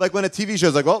Earl, like when a TV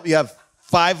show's like, well, you have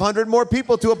 500 more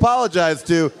people to apologize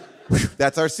to. Whew,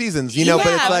 that's our seasons, you know. But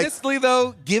it's like, Honestly,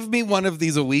 though, give me one of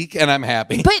these a week and I'm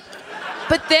happy.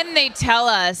 But then they tell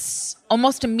us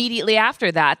almost immediately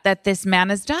after that this man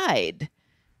has died.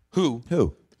 Who?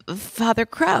 Father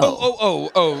Crowe.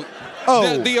 Oh.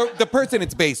 The person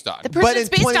it's based on. The person But it's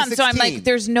in based on. So I'm 2016. like,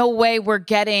 there's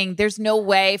no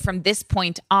way from this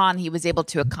point on he was able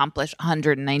to accomplish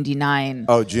 199.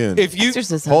 oh, June. If you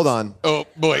Exorcisms. Hold on. Oh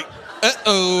boy.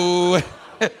 Uh-oh.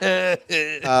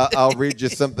 I'll read you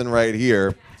something right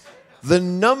here. The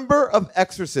number of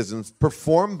exorcisms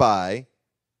performed by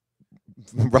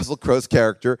Russell Crowe's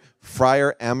character,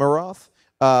 Friar Amorth,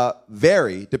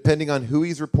 vary depending on who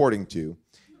he's reporting to.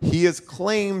 He has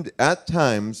claimed at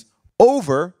times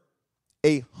over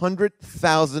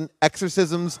 100,000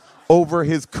 exorcisms over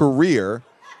his career.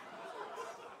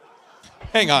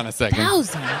 Hang on a second.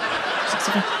 1,000.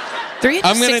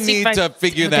 I'm gonna need to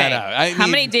figure that out. How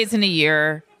many days in a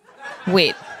year?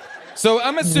 Wait. So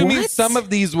I'm assuming What? some of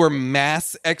these were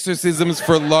mass exorcisms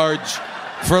for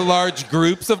large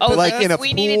groups of Oh, Like in a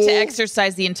we needed to pool?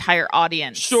 exercise the entire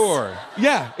audience. Sure.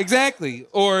 Yeah, exactly.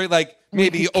 Or like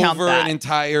maybe could count over that. an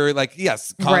entire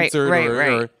concert Right.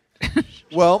 or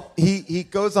Well, he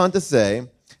goes on to say,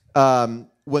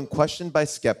 when questioned by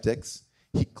skeptics,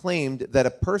 he claimed that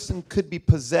a person could be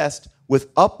possessed with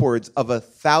upwards of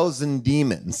 1,000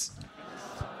 demons.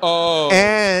 Oh.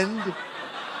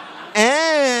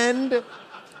 And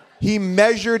he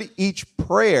measured each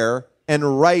prayer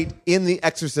and rite in the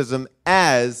exorcism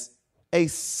as a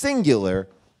singular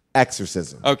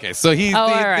exorcism. Okay, so he's all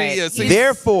right.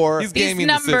 Therefore, he's These gaming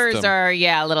the numbers system. are,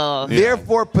 a little...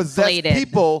 Therefore, possessed Inflated.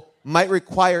 people might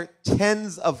require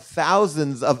tens of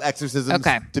thousands of exorcisms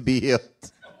to be healed.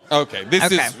 Okay, this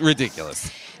Okay. is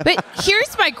ridiculous. But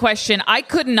here's my question. I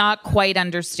could not quite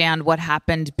understand what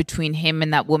happened between him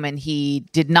and that woman he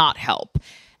did not help.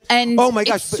 And Oh my it's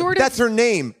gosh, that's her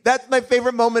name. That's my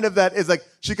favorite moment of that is like,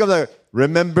 she comes out,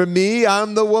 remember me?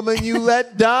 I'm the woman you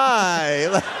let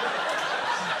die.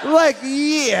 Like,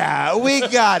 yeah, we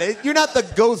got it. You're not the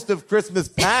ghost of Christmas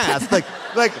past.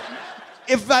 Like,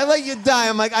 if I let you die,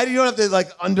 I'm like, you don't have to like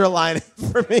underline it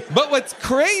for me. But what's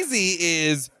crazy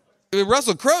is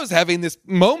Russell Crowe's having this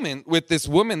moment with this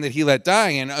woman that he let die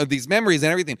and these memories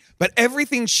and everything. But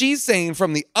everything she's saying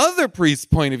from the other priest's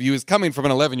point of view is coming from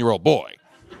an 11-year-old boy.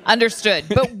 Understood.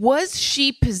 But was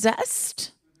she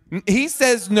possessed? He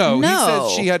says no. No. He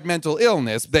says she had mental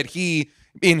illness that he,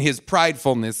 in his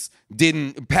pridefulness,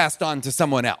 didn't passed on to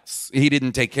someone else. He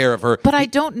didn't take care of her. But I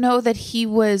don't know that he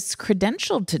was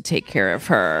credentialed to take care of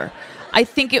her. I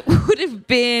think it would have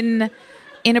been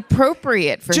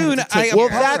inappropriate for him to take Well,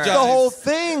 care of that's her. the whole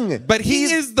thing. But he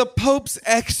is the Pope's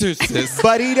exorcist.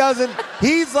 But he doesn't.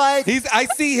 He's like. I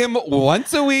see him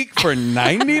once a week for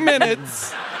 90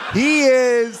 minutes. He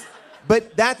is.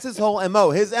 But that's his whole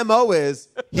MO. His MO is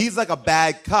he's like a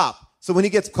bad cop. So when he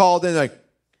gets called in, like,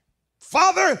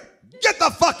 Father, get the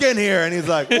fuck in here. And he's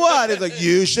like, what? He's like,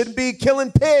 you shouldn't be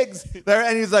killing pigs. There.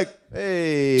 And he's like,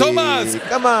 hey. Tomas,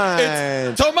 come on.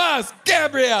 It's Tomas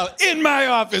Gabriel in my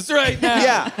office right now.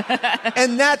 Yeah.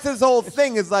 And that's his whole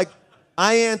thing is like,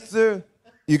 I answer,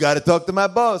 you got to talk to my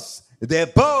boss,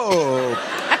 the Pope.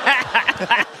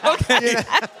 Okay.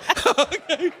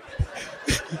 Okay.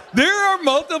 There are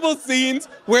multiple scenes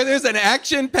where there's an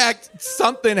action-packed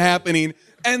something happening,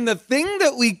 and the thing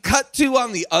that we cut to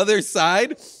on the other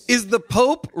side is the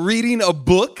Pope reading a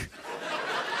book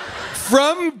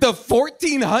from the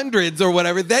 1400s or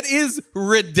whatever that is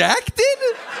redacted.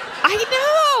 I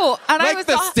know. And Like I was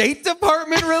the State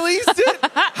Department released it.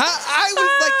 I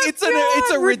was like, it's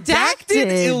a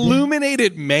redacted,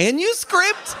 illuminated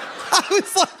manuscript. I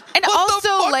was like, And what also,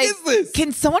 the fuck like, is this?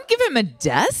 can someone give him a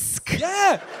desk?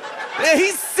 Yeah.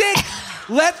 He's sick.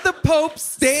 Let the Pope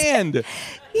stand.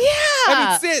 Yeah. I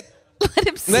mean, sit. Let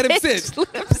him sit. Let him sit.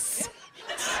 Let him sit.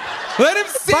 Let him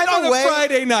sit By the on a way-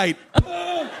 Friday night.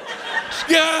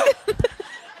 Yeah.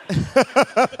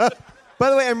 By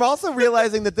the way, I'm also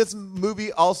realizing that this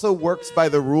movie also works by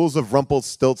the rules of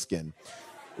Rumpelstiltskin,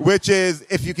 which is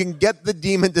if you can get the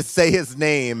demon to say his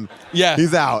name,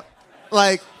 he's out.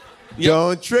 Like,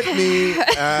 don't trick me.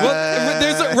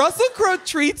 Well, Russell Crowe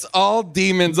treats all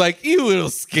demons like, you little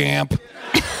scamp.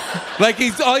 Like,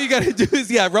 all you got to do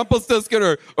is, Rumpelstiltskin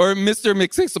or Mr.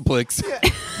 McSixaplix.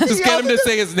 Just get him to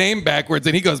say his name backwards,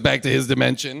 and he goes back to his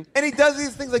dimension. And he does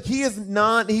these things like he is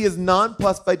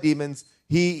nonplussed by demons.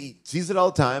 He sees it all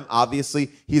the time,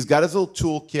 obviously. He's got his little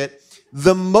toolkit.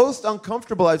 The most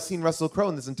uncomfortable I've seen Russell Crowe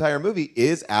in this entire movie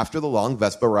is after the long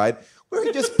Vespa ride, where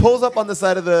he just pulls up on the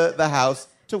side of the house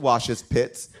to wash his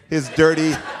pits, his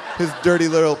dirty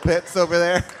little pits over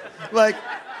there. Like,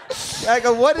 I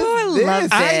go, what is this? Loves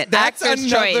it. That's Actor's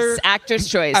another- choice. Actor's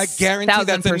choice. I guarantee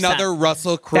that's 1000%. another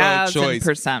Russell Crowe choice.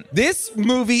 1000%. This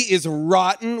movie is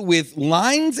rotten with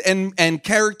lines and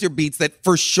character beats that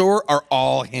for sure are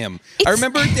all him. I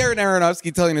remember Darren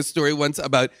Aronofsky telling a story once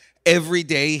about every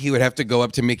day he would have to go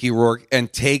up to Mickey Rourke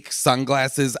and take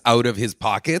sunglasses out of his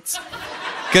pockets.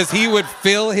 Because he would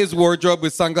fill his wardrobe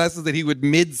with sunglasses that he would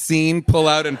mid-scene pull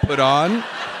out and put on.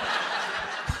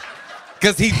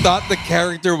 Because he thought the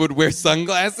character would wear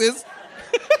sunglasses.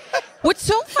 What's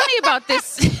so funny about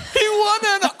this? He won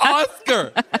an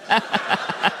Oscar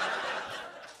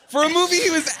for a movie he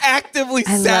was actively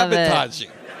I love it.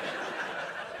 sabotaging.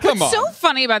 Come What's on. so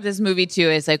funny about this movie too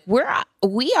is like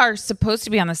we are supposed to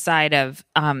be on the side of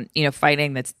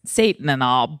fighting that's Satan and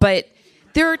all, but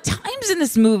there are times in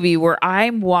this movie where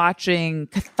I'm watching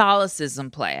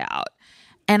Catholicism play out.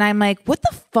 And I'm like, what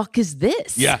the fuck is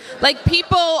this? Yeah. Like,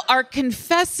 people are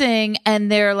confessing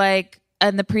and they're like,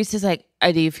 and the priest is like,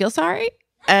 do you feel sorry?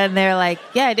 And they're like,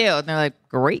 yeah, I do. And they're like,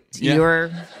 great,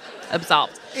 you're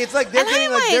absolved. It's like they're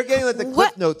getting like the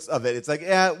clip notes of it. It's like,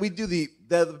 yeah, we do the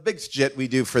big shit we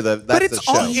do for that's but it's the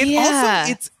show.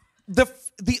 Also it's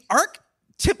the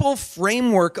archetypal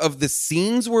framework of the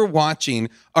scenes we're watching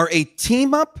are a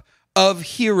team up of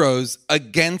heroes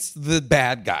against the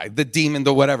bad guy, the demon,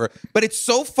 the whatever. But it's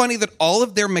so funny that all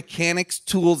of their mechanics,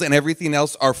 tools, and everything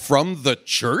else are from the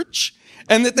church,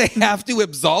 and that they have to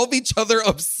absolve each other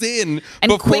of sin and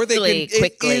before quickly, they can.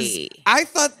 Quickly. I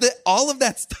thought that all of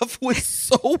that stuff was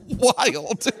so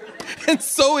wild and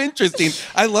so interesting.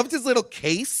 I loved his little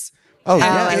case. Oh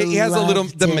yeah, he has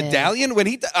the medallion.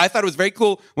 I thought it was very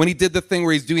cool when he did the thing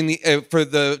where he's doing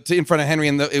the in front of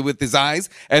Henry with his eyes,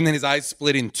 and then his eyes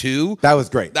split in two. That was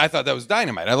great. I thought that was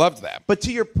dynamite. I loved that. But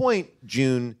to your point,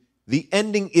 June, the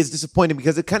ending is disappointing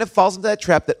because it kind of falls into that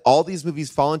trap that all these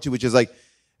movies fall into, which is like,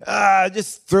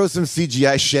 just throw some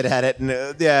CGI shit at it, and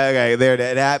okay, there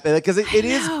it happened. Because it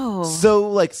is so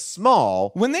like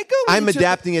small. When they go, I'm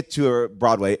adapting it to a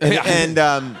Broadway, and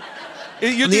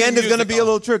the end is going to be a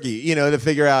little tricky, to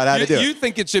figure out how to do it. You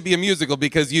think it should be a musical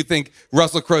because you think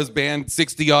Russell Crowe's band,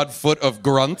 60-odd foot of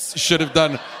grunts, should have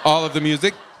done all of the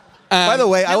music. By the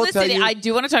way, I will tell you, I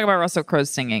do want to talk about Russell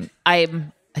Crowe's singing.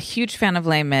 I'm a huge fan of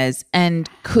Les Mis, and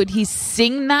could he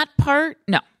sing that part?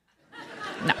 No.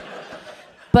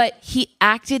 But he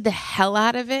acted the hell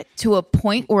out of it to a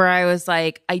point where I was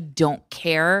like, I don't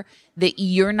care that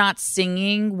you're not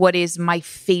singing what is my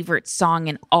favorite song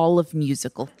in all of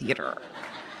musical theater.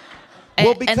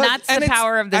 And that's the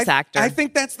power of this actor. I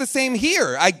think that's the same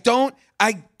here.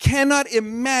 I cannot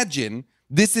imagine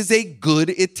this is a good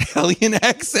Italian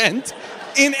accent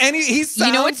in any. He sounds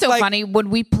You know what's so funny?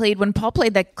 When Paul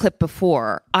played that clip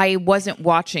before, I wasn't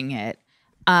watching it.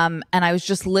 And I was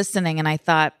just listening, and I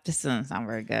thought, this doesn't sound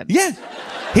very good. Yeah.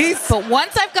 But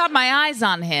once I've got my eyes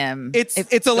on him, it's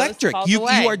electric. You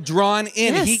are drawn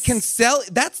in. Yes. He can sell.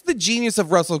 That's the genius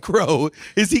of Russell Crowe,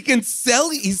 is he can sell.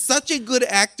 He's such a good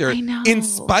actor in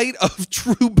spite of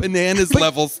true bananas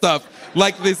level stuff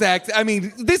like this accent. I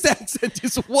mean, this accent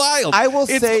is wild. I will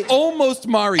say, it's almost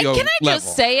Mario. And can I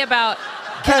just say about?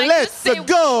 Let's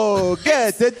go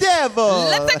get the devil.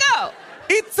 Let's go.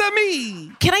 It's a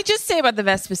me. Can I just say about the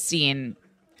Vespa scene?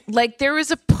 Like, there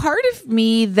was a part of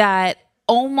me that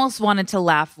almost wanted to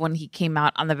laugh when he came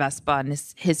out on the Vespa and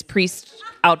his priest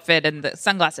outfit and the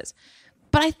sunglasses.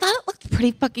 But I thought it looked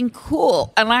pretty fucking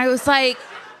cool. And I was like,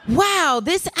 wow,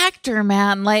 this actor,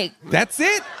 man, like... That's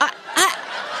it?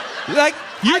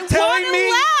 You're telling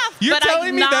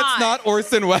me that's not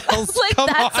Orson Welles? Like, Come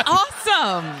that's on.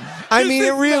 awesome. I mean,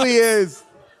 it really is.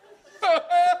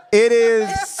 It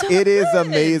is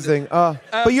amazing.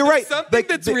 But you're right. Something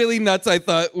that's really nuts, I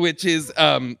thought, which is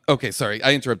okay. Sorry,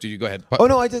 I interrupted you. Go ahead. Oh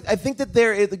no, I think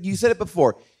that you said it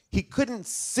before. He couldn't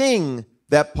sing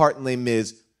that part in Les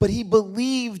Mis, but he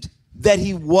believed that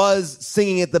he was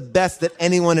singing it the best that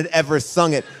anyone had ever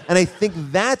sung it, and I think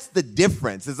that's the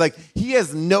difference. It's like he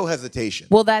has no hesitation.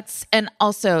 Well, and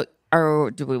also.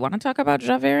 Or do we want to talk about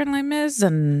Javert in Les Mis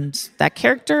and that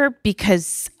character?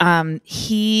 Because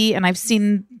he and I've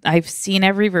seen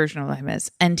every version of Les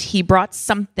Mis, and he brought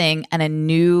something and a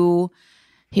new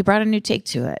take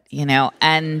to it,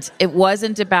 and it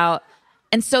wasn't about.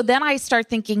 And so then I start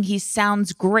thinking he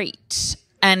sounds great,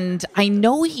 and I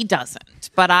know he doesn't,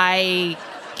 but I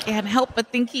can't help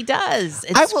but think he does.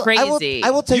 It's crazy.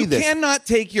 I will tell you this. You cannot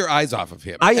take your eyes off of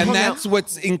him. And that's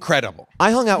what's incredible.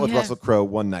 I hung out with Russell Crowe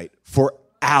one night for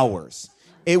hours.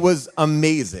 It was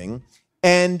amazing.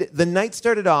 And the night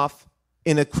started off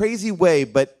in a crazy way,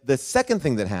 but the second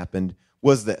thing that happened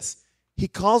was this. He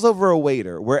calls over a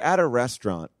waiter. We're at a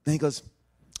restaurant. And he goes,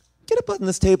 get up on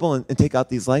this table and take out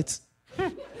these lights.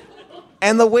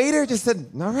 And the waiter just said,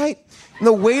 all right. And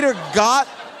the waiter got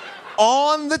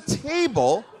on the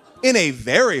table in a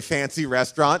very fancy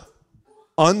restaurant,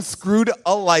 unscrewed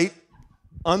a light,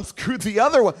 unscrewed the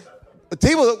other one, the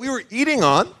table that we were eating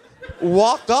on,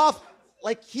 walked off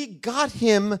like he got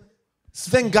him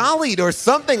Svengali'd or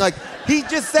something. Like he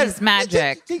just said, it's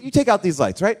magic. You take out these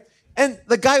lights, right? And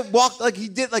the guy walked like he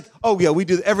did, like, oh yeah, we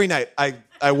do every night.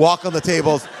 I walk on the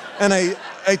tables and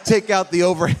I take out the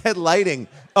overhead lighting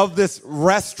of this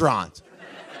restaurant.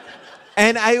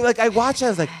 And I watched it, I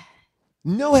was like,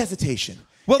 no hesitation.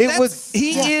 Well,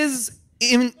 he is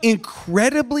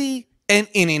incredibly, and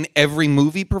in every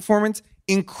movie performance,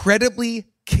 incredibly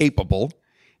capable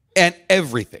and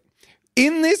everything.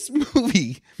 In this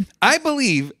movie, I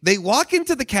believe they walk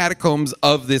into the catacombs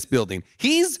of this building.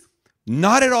 He's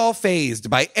not at all fazed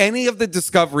by any of the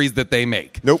discoveries that they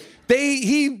make. Nope.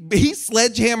 He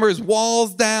sledgehammers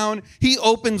walls down. He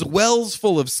opens wells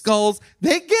full of skulls.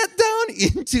 They get down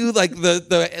into like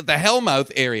the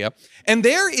hellmouth area, and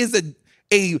there is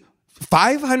a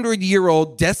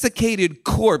 500-year-old desiccated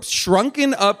corpse,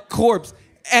 shrunken up corpse,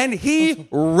 and he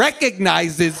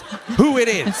recognizes who it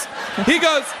is. He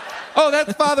goes, "Oh,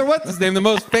 that's Father what's his name? The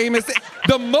most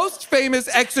famous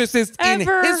exorcist in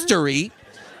history."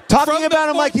 Talking about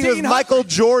him like he was Michael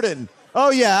Jordan. Oh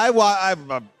yeah,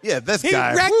 this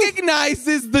guy. He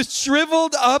recognizes the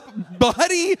shriveled up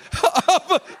body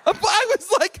of. I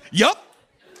was like, "Yup,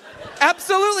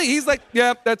 absolutely." He's like,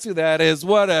 "Yep, that's who that is.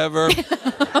 Whatever."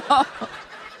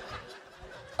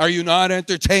 Are you not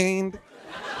entertained?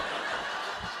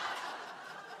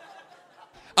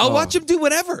 I'll watch him do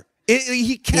whatever.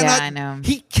 He cannot. Yeah, I know.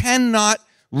 He cannot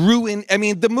ruin. I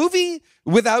mean, the movie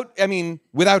without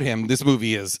him, this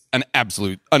movie is an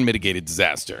absolute unmitigated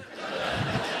disaster.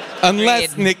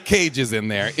 Unless Nick Cage is in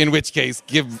there, in which case,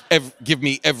 give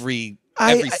me every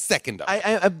second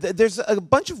of it. There's a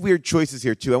bunch of weird choices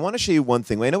here too. I want to show you one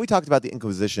thing. I know we talked about the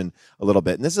Inquisition a little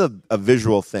bit, and this is a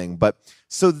visual thing. But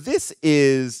so this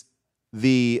is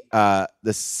the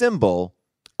symbol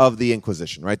of the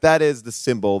Inquisition, right? That is the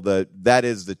symbol. That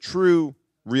is the true,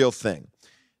 real thing.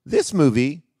 This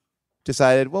movie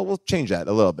decided, well, we'll change that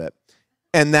a little bit,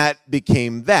 and that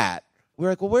became that. We're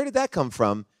like, well, where did that come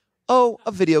from? Oh,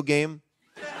 a video game.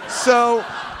 So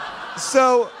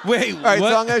wait, all right, what?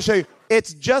 so I'm going to show you.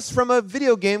 It's just from a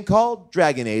video game called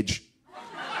Dragon Age.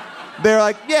 They're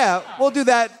like, yeah, we'll do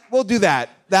that. We'll do that.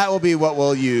 That will be what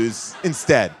we'll use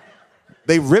instead.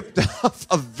 They ripped off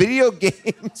a video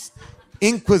game's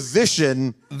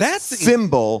Inquisition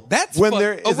symbol when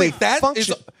there is a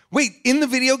function. Wait, in the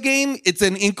video game, it's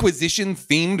an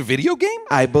Inquisition-themed video game?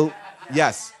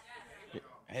 Yes.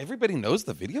 Everybody knows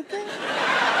the video game?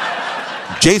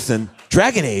 Jason,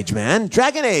 Dragon Age, man.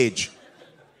 Dragon Age.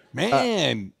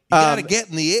 Man, you gotta get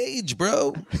in the age,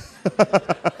 bro.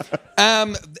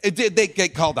 Did they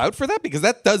get called out for that? Because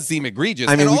that does seem egregious.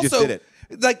 I mean, and we just did it.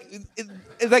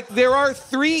 Like there are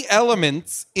 3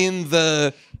 elements in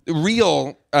the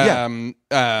real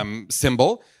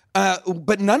symbol,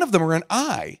 but none of them are an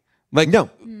eye. Like, no.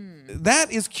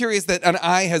 That is curious that an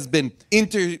eye has been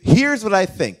Here's what I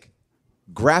think.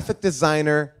 Graphic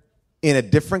designer in a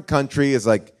different country is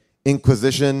like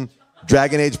Inquisition,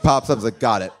 Dragon Age pops up, is like,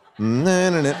 got it.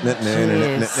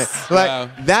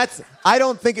 That's, I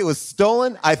don't think it was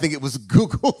stolen. I think it was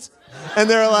Googled. And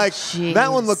they're like,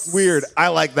 that one looks weird. I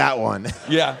like that one.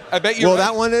 Yeah, I bet you're right.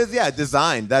 That one is,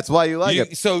 designed. That's why you like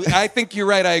it. So I think you're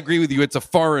right. I agree with you. It's a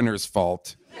foreigner's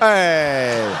fault.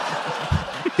 Hey.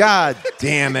 God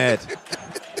damn it.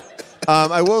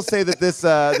 I will say that this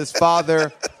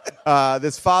father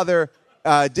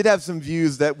did have some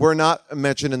views that were not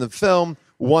mentioned in the film,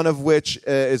 one of which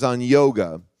is on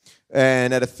yoga.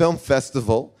 And at a film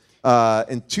festival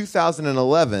in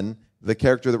 2011, the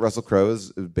character that Russell Crowe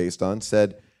is based on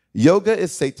said, yoga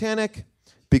is satanic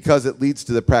because it leads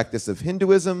to the practice of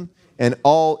Hinduism, and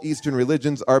all Eastern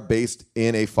religions are based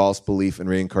in a false belief in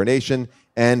reincarnation,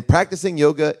 and practicing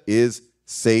yoga is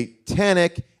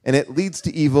satanic, and it leads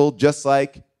to evil just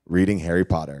like reading Harry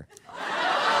Potter.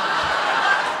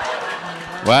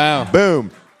 Wow.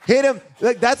 Boom. Hit him.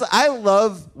 Like, I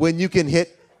love when you can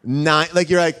hit 9. Like,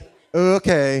 you're like,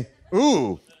 okay.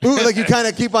 Ooh, like you kind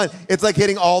of keep on. It's like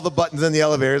hitting all the buttons in the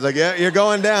elevator. It's like, yeah, you're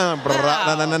going down.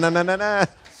 Wow.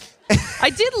 I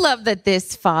did love that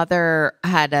this father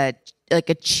had a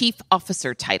chief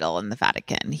officer title in the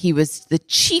Vatican. He was the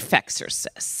chief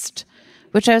exorcist,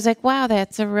 which I was like, wow,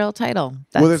 that's a real title.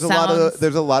 There's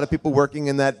a lot of people working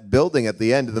in that building at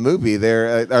the end of the movie.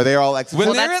 Are they all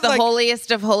exorcists? Well, that's the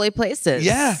holiest of holy places.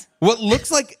 Yeah. What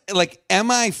looks like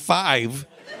MI5.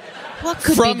 What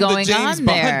could from be going the James on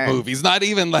Bond there? movies? Not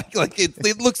even like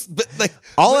it looks like.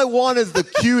 All I want is the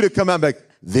cue to come out and be like,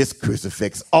 this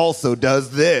crucifix also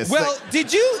does this. Well, did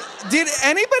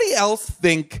anybody else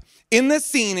think in the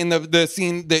scene the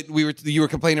scene that you were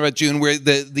complaining about, June, where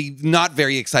the not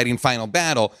very exciting final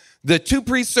battle, the 2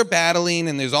 priests are battling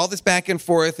and there's all this back and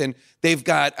forth, and they've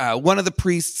got one of the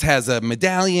priests has a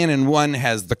medallion and one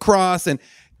has the cross, and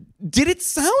did it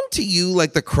sound to you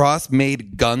like the cross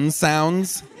made gun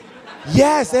sounds?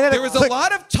 Yes. There was a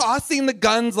lot of tossing the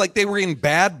guns like they were in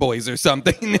Bad Boys or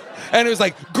something. And it was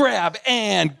like, grab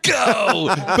and go.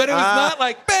 But it was not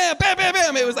like, bam, bam, bam,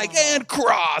 bam. It was like, and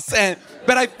cross.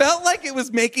 But I felt like it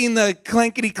was making the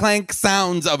clankety clank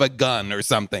sounds of a gun or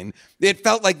something. It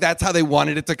felt like that's how they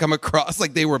wanted it to come across,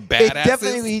 like they were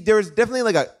badasses. There was definitely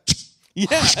like a...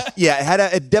 Yeah. Yeah,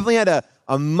 it definitely had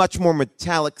a much more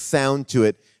metallic sound to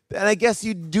it. then I guess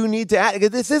you do need to add.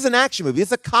 This is an action movie.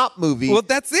 It's a cop movie. Well,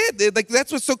 that's it. Like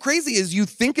that's what's so crazy is you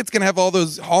think it's gonna have all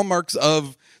those hallmarks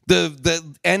of the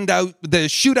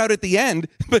shootout at the end,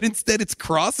 but instead it's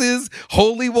crosses,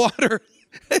 holy water.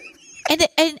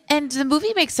 And the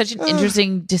movie makes such an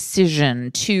interesting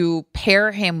decision to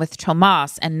pair him with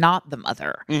Tomas and not the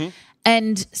mother. Mm-hmm.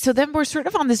 And so then we're sort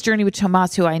of on this journey with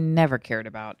Tomas, who I never cared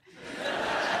about.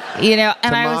 You know,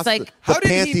 and Tomas, I was like, the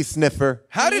panty sniffer.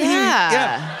 How did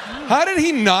How did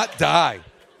he not die?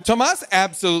 Tomas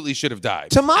absolutely should have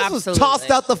died. Tomas was tossed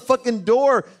out the fucking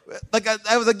door. Like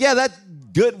I was like, yeah, that's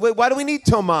good. Wait, why do we need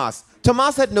Tomas?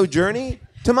 Tomas had no journey.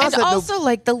 Tomas and had also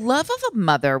like the love of a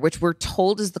mother, which we're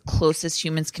told is the closest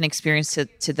humans can experience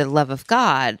to the love of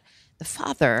God, the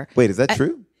Father. Wait, is that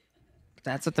true?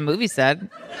 That's what the movie said.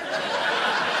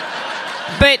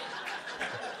 But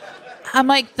I'm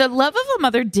like, the love of a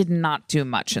mother did not do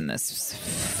much in this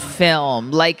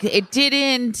film. Like it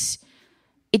didn't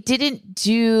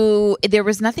do, there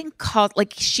was nothing called,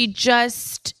 like she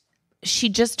just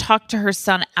talked to her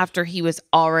son after he was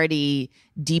already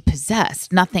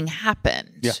depossessed. Nothing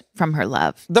happened from her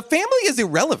love. The family is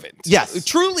irrelevant. Yes.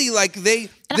 Truly, like I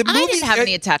didn't have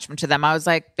any attachment to them. I was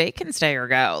like, they can stay or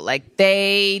go. Like,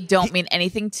 they don't mean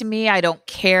anything to me. I don't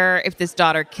care if this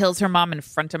daughter kills her mom in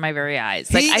front of my very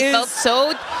eyes. Like, I felt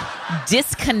so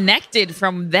disconnected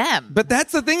from them. But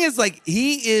that's the thing is, like,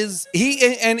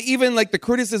 and even like the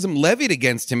criticism levied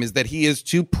against him is that he is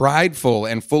too prideful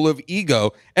and full of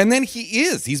ego. And then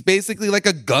he's basically like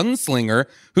a gunslinger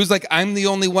who's like, I'm the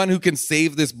only one who can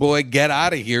save this boy. Get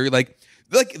out of here. Like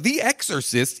The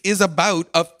Exorcist is about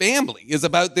a family, is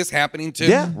about this happening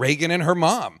to Reagan and her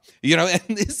mom, you know,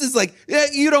 and this is like,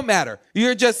 you don't matter.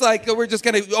 You're just like, we're just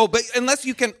going to, but unless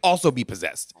you can also be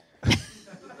possessed.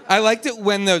 I liked it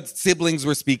when the siblings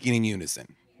were speaking in unison.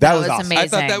 That was awesome. Amazing. I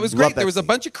thought that was great. There was a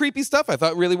bunch of creepy stuff I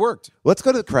thought really worked. Let's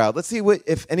go to the crowd. Let's see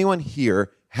if anyone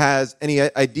here has any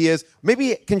ideas,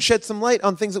 maybe can shed some light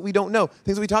on things that we don't know,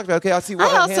 things that we talked about. Okay, I'll see.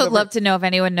 I also love to know if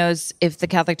anyone knows if the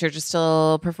Catholic Church is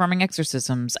still performing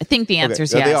exorcisms. I think the answer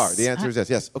is yes. They are. The answer is yes.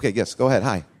 Yes. Okay, yes. Go ahead.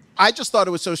 Hi. I just thought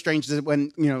it was so strange that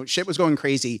when, shit was going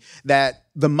crazy, that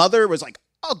the mother was like,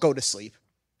 I'll go to sleep.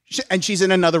 And she's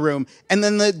in another room. And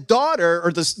then the daughter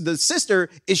or the sister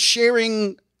is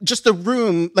sharing just a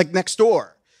room like next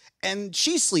door. And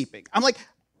she's sleeping. I'm like,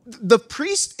 the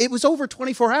priest, it was over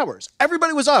 24 hours.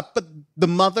 Everybody was up, but the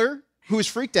mother who was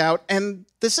freaked out and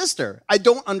the sister. I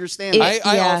don't understand. I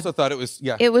also thought it was,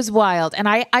 It was wild. And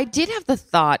I did have the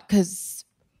thought, because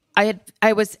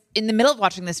I was in the middle of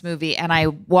watching this movie and I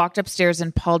walked upstairs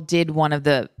and Paul did one of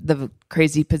the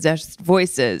crazy possessed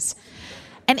voices.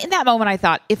 And in that moment I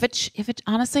thought, if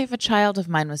a child of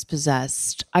mine was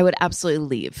possessed, I would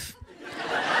absolutely leave.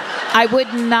 I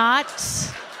would not...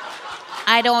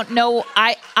 I don't know.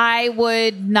 I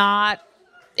would not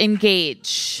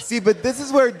engage. See, but this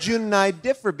is where June and I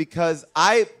differ, because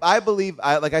I believe,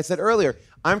 like I said earlier,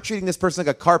 I'm treating this person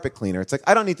like a carpet cleaner. It's like,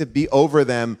 I don't need to be over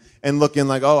them and looking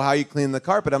like, oh, how you clean the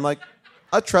carpet? I'm like,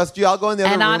 I'll trust you. I'll go in the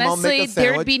other room. Honestly, I'll make a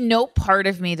sandwich. There'd be no part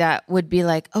of me that would be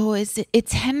like, oh,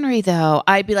 it's Henry though.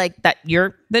 I'd be like, that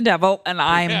you're the devil and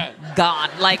I'm gone.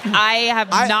 Like I have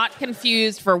not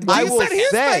confused for one I will second.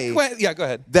 say, go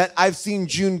ahead. That I've seen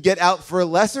June get out for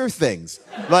lesser things.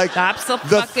 Like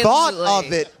the thought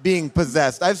of it being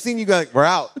possessed. I've seen you go like, we're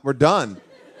out. We're done.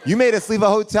 You made us leave a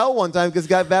hotel one time because it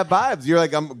got bad vibes. You're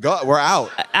like, we're out.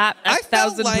 At I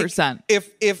felt 1,000%.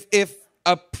 Like if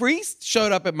a priest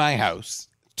showed up at my house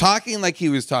talking like he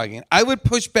was talking, I would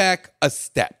push back a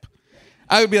step.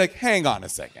 I would be like, hang on a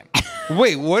second.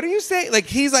 Wait, what are you saying? Like,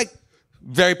 he's like,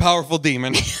 very powerful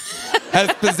demon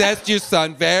has possessed your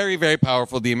son. Very, very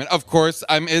powerful demon. Of course,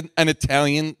 I'm an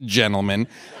Italian gentleman.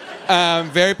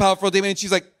 Very powerful demon. And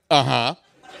she's like, uh-huh.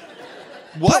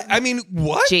 What? I mean,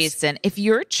 what? Jason, if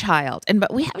you're a child,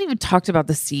 but we haven't even talked about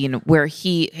the scene where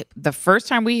the first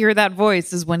time we hear that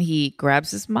voice is when he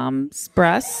grabs his mom's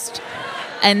breast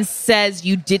and says,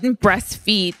 you didn't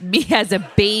breastfeed me as a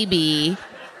baby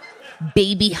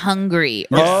hungry,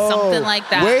 or something like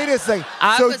that. Wait a second.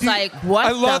 I was like,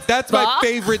 what that's my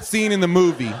favorite scene in the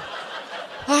movie.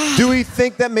 Do we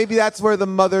think that maybe that's where the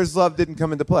mother's love didn't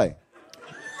come into play?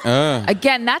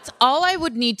 Again, that's all I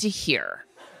would need to hear.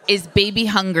 Is baby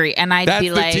hungry, and I'd be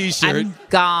like, t-shirt. I'm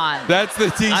gone. That's the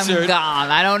t-shirt. I'm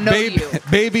gone. I don't know you.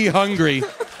 Baby hungry.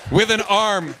 With an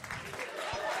arm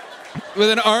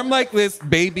like this,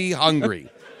 baby hungry.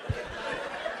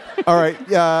 All right.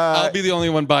 I'll be the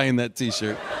only one buying that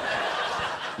t-shirt.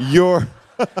 Your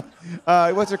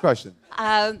What's your question?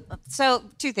 So,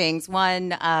 two things.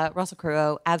 One, Russell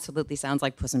Crowe absolutely sounds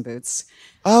like Puss in Boots.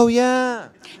 Oh, yeah.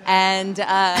 And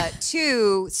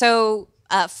two, so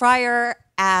Friar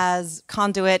as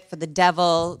conduit for the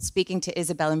devil, speaking to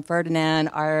Isabel and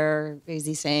Ferdinand, is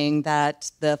he saying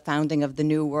that the founding of the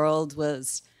New World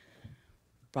was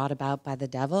brought about by the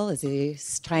devil? Is he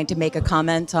trying to make a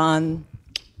comment on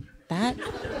that?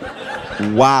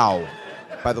 Wow.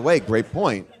 By the way, great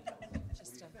point.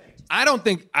 I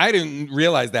didn't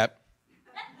realize that.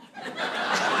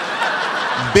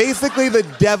 Basically, the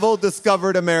devil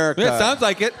discovered America. Yeah, sounds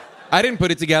like it. I didn't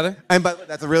put it together. But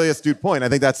that's a really astute point. I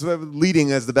think that's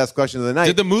leading as the best question of the night.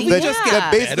 Did the movie just get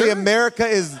that basically better? America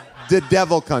is the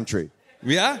devil country.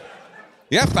 Yeah.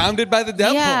 Yeah, founded by the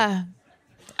devil. Yeah.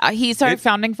 He's our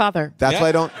founding father. That's why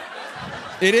I don't...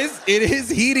 It is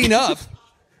heating up.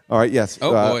 All right, yes.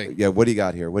 Oh, boy. Yeah, what do you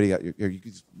got here? What do you got? Here, you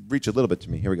can reach a little bit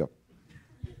to me. Here we go.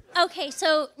 Okay,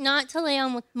 so not to lay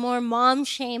on with more mom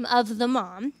shame of the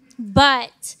mom,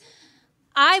 but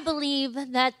I believe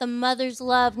that the mother's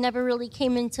love never really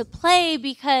came into play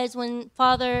because when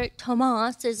Father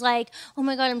Tomas is like, oh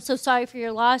my God, I'm so sorry for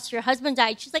your loss, your husband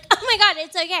died, she's like, oh my God,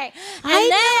 it's okay. I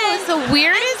know, it's the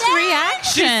weirdest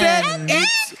reaction.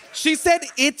 She said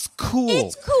it's cool.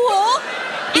 It's cool.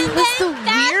 It was the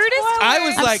weirdest. I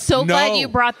was I'm like, so no. glad you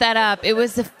brought that up. It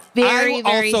was very,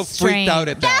 very also strange. freaked out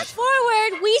at that. Fast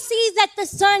forward, we see that the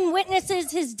son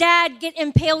witnesses his dad get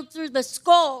impaled through the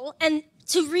skull, and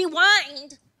to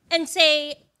rewind and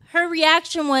say her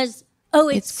reaction was, oh,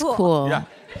 it's cool. Yeah.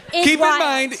 It's Keep wild. in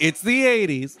mind, it's the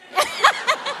 80s.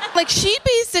 Like, she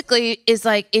basically is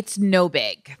like, it's no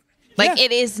big. Like,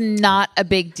 it is not a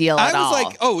big deal at all. I was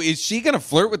like, oh, is she going to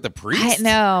flirt with the priest? I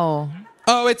know.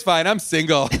 Oh, it's fine. I'm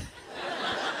single.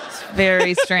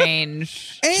 Very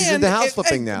strange. She's into house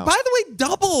flipping now. By the way,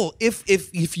 double.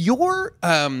 If your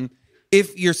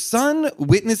son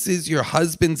witnesses your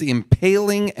husband's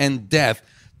impaling and death,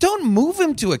 don't move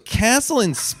him to a castle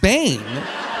in Spain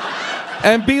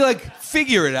and be like,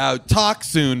 figure it out. Talk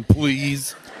soon,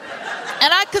 please.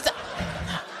 And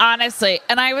honestly,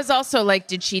 and I was also like,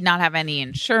 did she not have any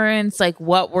insurance? Like,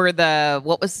 did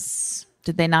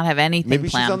they not have anything Maybe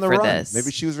planned she's on the for run. this?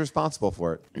 Maybe she was responsible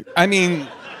for it. I mean,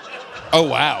 oh,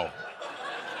 wow.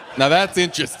 Now that's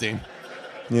interesting.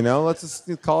 You know, let's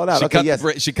just call it out.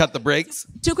 She cut the brakes.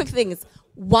 Two quick things.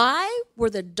 Why were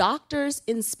the doctors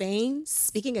in Spain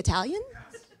speaking Italian?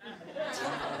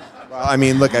 Well, I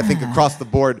mean, look, I think across the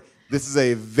board, this is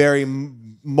a very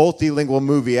multilingual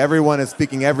movie. Everyone is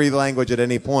speaking every language at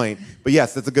any point. But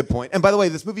yes, that's a good point. And by the way,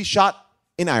 this movie shot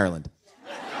in Ireland.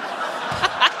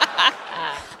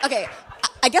 Okay,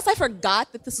 I guess I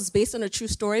forgot that this was based on a true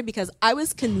story because I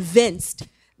was convinced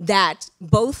that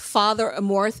both Father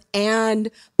Amorth and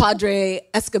Padre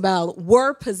Escobar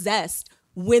were possessed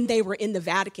when they were in the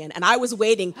Vatican. And I was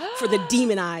waiting for the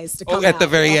demon eyes to come out. At the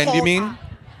very end, you mean?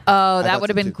 Oh, that would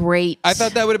have been great. I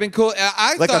thought that would have been cool.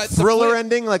 I Like thought a thriller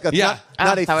ending? Like a not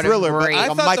a that would've thriller, been but great.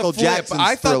 like a thought Michael the flip. Jackson's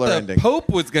I thought thriller the ending. Pope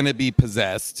was going to be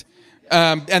possessed,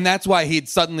 and that's why he'd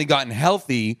suddenly gotten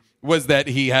healthy. Was that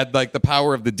he had like the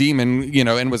power of the demon,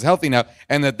 and was healthy now,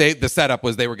 and that the setup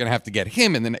was they were going to have to get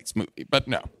him in the next movie, but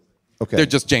no. Okay. They're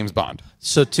just James Bond.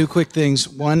 So two quick things.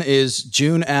 One is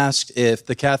June asked if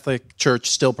the Catholic Church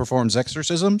still performs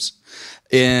exorcisms.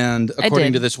 And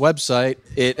according to this website,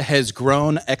 it has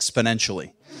grown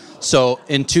exponentially. So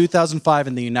in 2005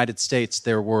 in the United States,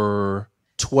 there were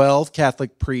 12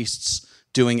 Catholic priests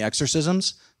doing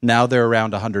exorcisms. Now they're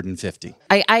around 150.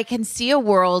 I can see a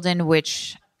world in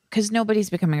which, because nobody's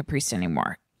becoming a priest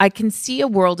anymore, I can see a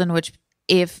world in which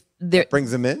if there... Brings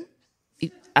them in?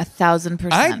 1,000%.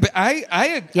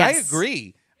 I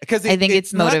agree. Because I think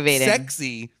it's motivating. Not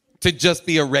sexy to just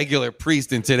be a regular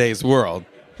priest in today's world.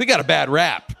 We got a bad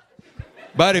rap.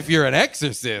 But if you're an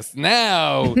exorcist,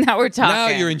 now we're talking. Now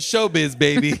you're in showbiz,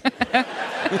 baby.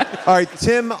 All right,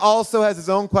 Tim also has his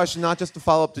own question, not just to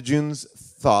follow up to June's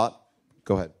thought.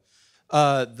 Go ahead.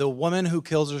 The woman who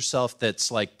kills herself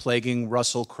that's like plaguing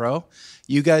Russell Crowe,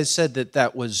 you guys said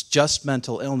that was just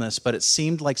mental illness, but it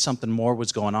seemed like something more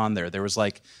was going on there. There was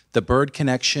like the bird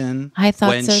connection. I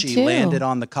thought when so she too. landed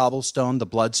on the cobblestone, the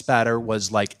blood spatter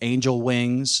was like angel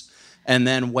wings. And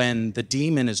then when the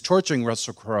demon is torturing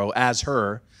Russell Crowe as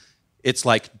her, it's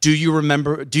like, do you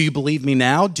remember? Do you believe me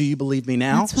now? Do you believe me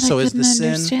now? That's what So I is the couldn't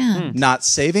sin understand. not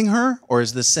saving her, or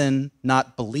is the sin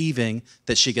not believing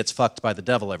that she gets fucked by the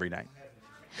devil every night?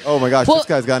 Oh my gosh, Well- this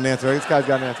guy's got an answer. This guy's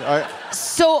got an answer. All right.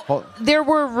 So there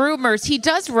were rumors. He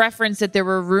does reference that there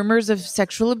were rumors of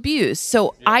sexual abuse.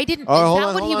 So I didn't. Oh, is hold that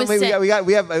on, what hold he on. was Wait, saying?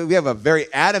 we have a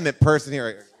very adamant person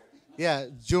here. Yeah,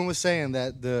 June was saying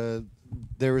that the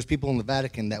there was people in the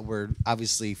Vatican that were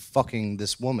obviously fucking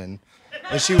this woman.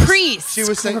 And she was, Priests, She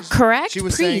was saying, correct? She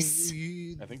was Priests.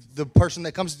 saying, the person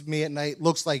that comes to me at night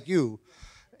looks like you.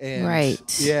 And Right.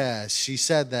 Yeah, she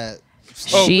said that.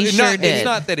 Oh, it's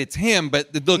not that it's him, but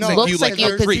it looks like you like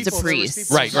a priest. It's a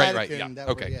priest. Right. Yeah.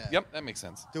 Okay. Yep, that makes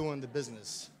sense. Doing the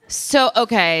business. So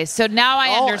now I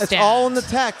understand. It's all in the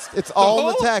text. It's all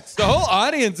in the text. The whole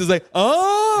audience is like,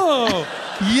 oh,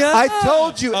 yeah. I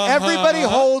told you, everybody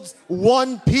holds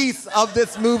one piece of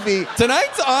this movie.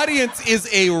 Tonight's audience is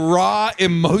a raw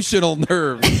emotional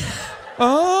nerve.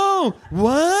 Oh,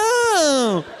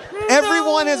 wow.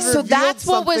 Everyone has So revealed that's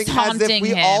what was something as if haunting we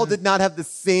him. all did not have the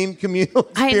same communal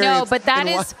I experience. know, but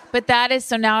that is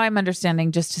so now I'm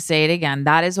understanding, just to say it again,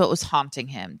 that is what was haunting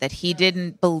him, that he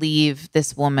didn't believe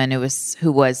this woman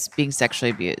who was being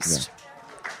sexually abused.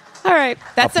 All right.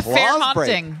 That's a fair Applause break.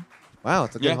 haunting. Wow,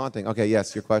 it's a good haunting. Okay,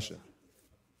 yes, your question.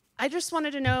 I just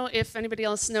wanted to know if anybody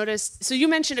else noticed. So you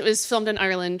mentioned it was filmed in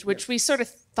Ireland, which we sort of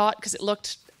thought because it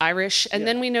looked Irish. And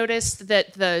then we noticed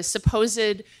that the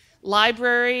supposed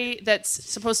library that's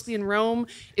supposed to be in Rome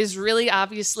is really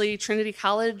obviously Trinity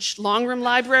College long room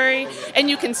library, and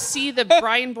you can see the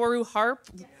Brian Boru harp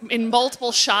in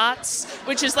multiple shots,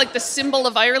 which is like the symbol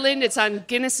of Ireland. It's on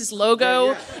Guinness's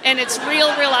logo, and it's real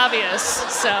obvious.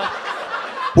 So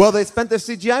Well, they spent their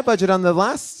CGI budget on the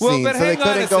last scene, so they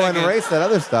couldn't go and erase that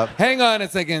other stuff. Hang on a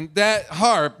second. That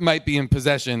harp might be in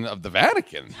possession of the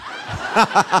Vatican.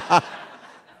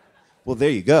 Well, there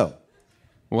you go.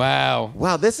 Wow.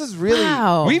 Wow, this is really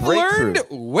We've breakthrough. learned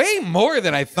way more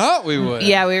than I thought we would.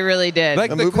 Yeah, we really did. Like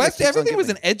The the movie question, just keeps on everything was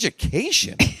an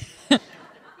education.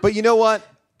 But you know what?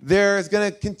 There's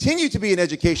going to continue to be an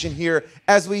education here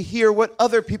as we hear what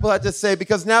other people had to say,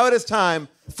 because now it is time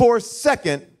for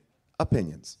second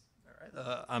opinions. All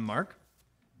right, I'm Mark.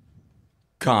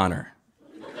 Connor.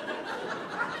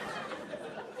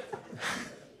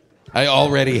 I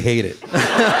already hate it.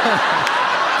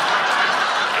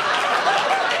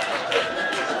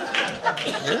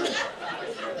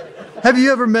 Have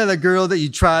you ever met a girl that you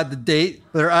tried to date,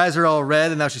 but her eyes are all red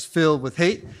and now she's filled with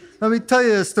hate? Let me tell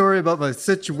you a story about my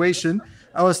situation.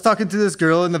 I was talking to this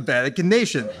girl in the Vatican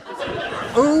Nation.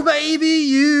 Oh, baby,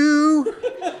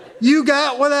 you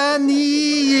got what I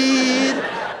need.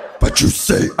 But you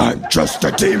say I'm just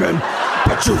a demon.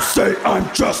 But you say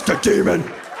I'm just a demon.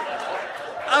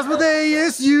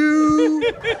 Asmodeus, you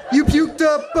puked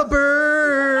up a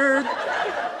bird.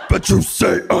 But you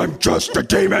say I'm just a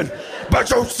demon. But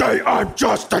you say I'm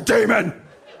just a demon.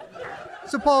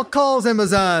 So Paul calls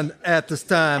Amazon at this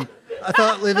time. I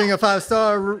thought leaving a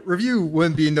 5-star review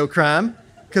wouldn't be no crime,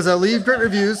 because I leave great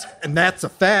reviews, and that's a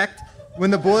fact. When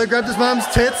the boy grabbed his mom's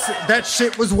tits, that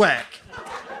shit was whack.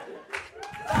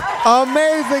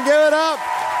 Amazing, give it up.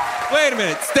 Wait a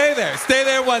minute. Stay there. Stay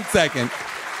there 1 second.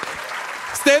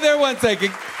 Stay there 1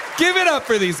 second. Give it up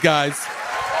for these guys.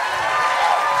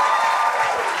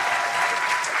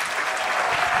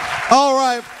 All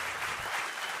right.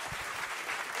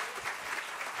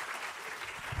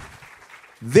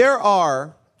 There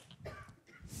are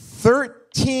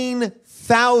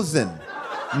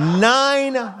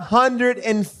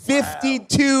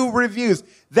 13,952 reviews.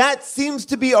 That seems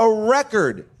to be a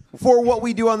record for what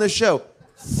we do on the show.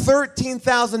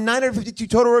 13,952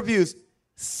 total reviews.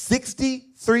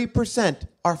 63%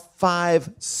 are 5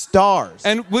 stars.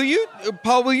 And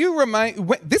Paul, will you remind,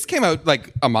 this came out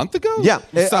like a month ago? Yeah,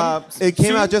 it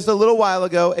came out just a little while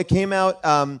ago. It came out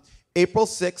April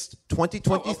 6th,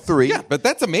 2023. Yeah, but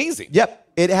that's amazing. Yep.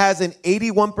 It has an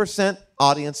 81%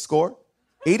 audience score.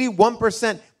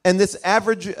 81%. And this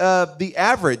average, the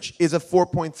average is a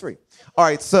 4.3. All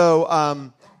right,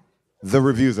 so the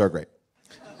reviews are great.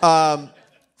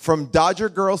 From Dodger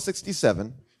Girl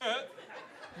 67,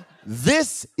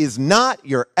 this is not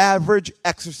your average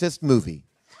Exorcist movie.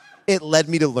 It led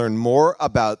me to learn more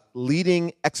about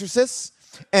leading exorcists,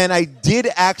 and I did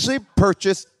actually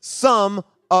purchase some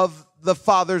of the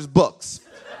Father's books.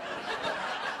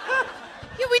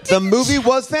 The movie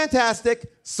was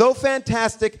fantastic, so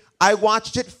fantastic, I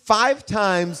watched it 5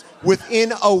 times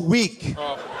within a week.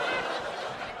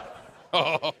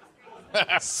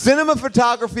 Cinema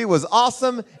photography was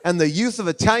awesome, and the use of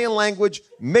Italian language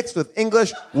mixed with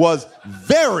English was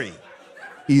very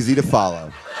easy to follow.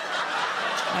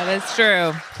 That is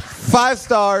true. 5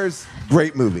 stars,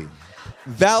 great movie.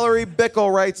 Valerie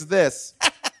Bickle writes this.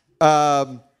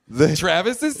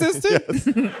 Travis's sister? Yes.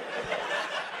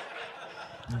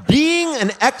 Being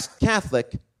an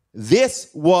ex-Catholic, this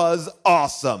was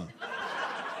awesome.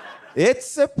 It's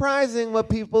surprising what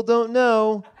people don't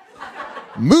know.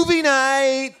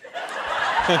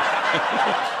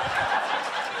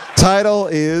 Title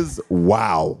is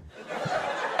Wow.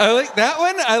 I like that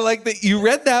one. I like that you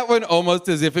read that one almost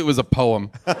as if it was a poem.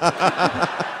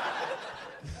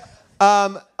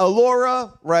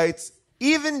 Alora writes,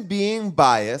 even being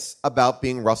biased about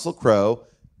being Russell Crowe,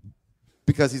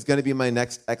 because he's going to be my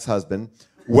next ex-husband,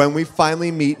 when we finally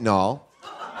meet and all,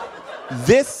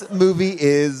 this movie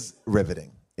is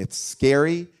riveting. It's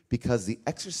scary because The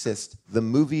Exorcist, the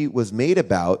movie was made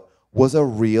about, was a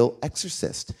real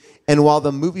exorcist. And while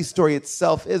the movie story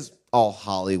itself is all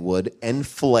Hollywood and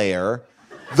flair,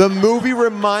 the movie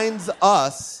reminds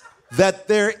us that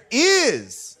there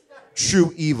is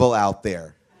true evil out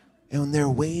there. And they're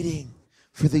waiting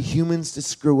for the humans to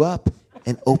screw up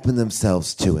and open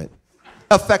themselves to it.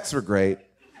 Effects were great,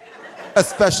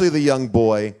 especially the young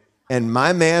boy and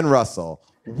my man Russell.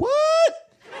 What?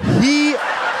 He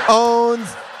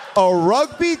owns a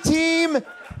rugby team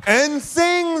and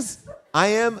sings. I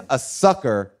am a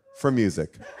sucker for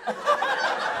music.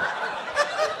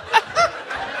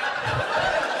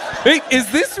 Wait,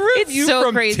 is this review so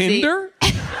from crazy. Tinder?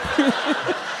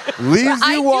 Leaves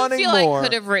you wanting I more. I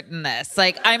could have written this.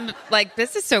 Like, I'm like,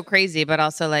 this is so crazy, but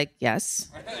also like, yes.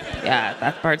 Yeah,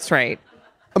 that part's right.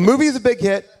 A movie is a big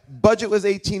hit. Budget was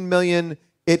 $18 million.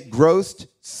 It grossed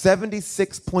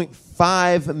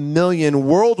 $76.5 million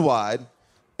worldwide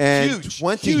and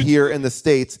 20 here in the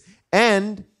States.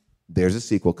 And there's a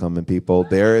sequel coming, people.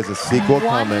 There is a sequel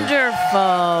coming.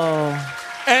 Wonderful.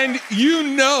 And you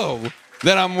know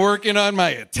that I'm working on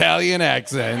my Italian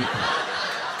accent.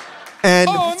 And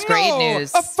it's great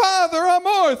news. A Father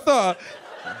Amorth.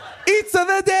 It's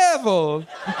the devil.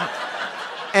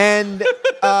 And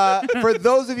for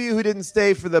those of you who didn't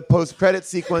stay for the post-credit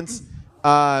sequence, wait,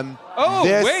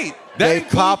 that they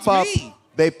includes pop up. me.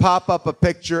 They pop up a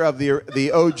picture of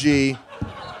the OG,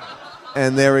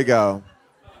 and there we go.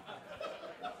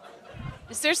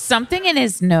 Is there something in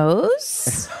his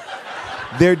nose?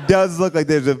 There does look like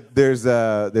there's a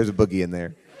boogie in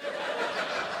there,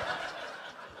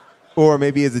 or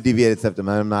maybe it's a deviated septum.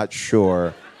 I'm not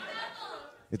sure.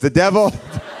 It's a devil.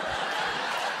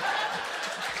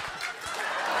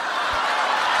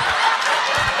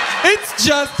 It's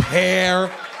just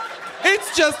hair.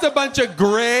 It's just a bunch of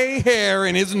gray hair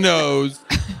in his nose.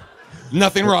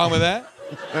 Nothing wrong with that.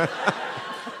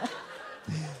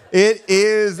 It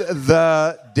is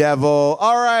the devil.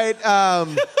 All right.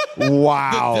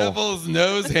 Wow. The devil's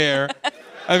nose hair.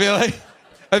 I feel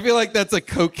like that's a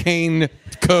cocaine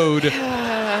code. Do you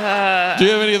have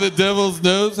any of the devil's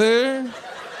nose hair?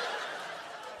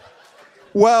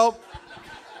 Well,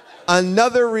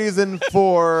 another reason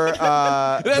for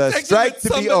the strike to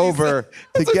be over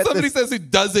to get somebody this. says who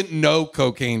doesn't know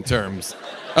cocaine terms.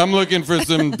 I'm looking for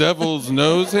some devil's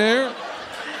nose hair.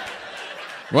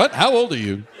 What? How old are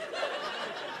you?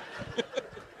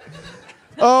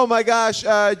 Oh my gosh,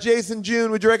 Jason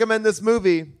June, would you recommend this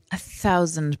movie?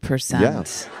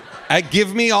 1,000%. Yeah.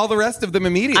 Give me all the rest of them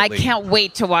immediately. I can't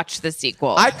wait to watch the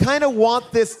sequel. I kind of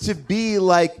want this to be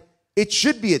like, it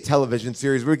should be a television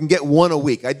series where we can get one a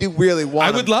week. I do really want.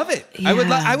 I would love it. Yeah. I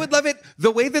would love it.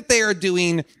 The way that they are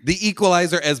doing The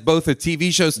Equalizer as both a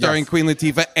TV show starring Queen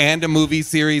Latifah and a movie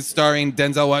series starring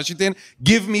Denzel Washington.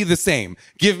 Give me the same.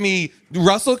 Give me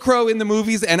Russell Crowe in the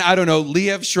movies and, I don't know,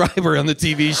 Liev Schreiber on the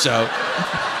TV show.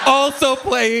 Also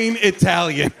playing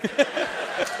Italian.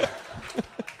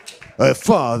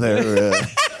 Father.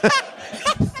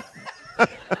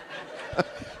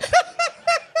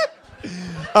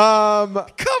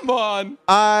 Come on.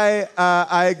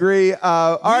 I agree.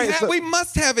 All right, We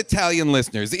must have Italian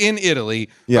listeners in Italy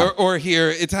Yeah. or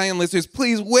here. Italian listeners,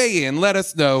 please weigh in. Let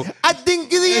us know. I think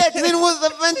the accent was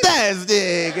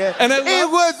fantastic. And it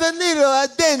was a little al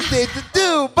dente to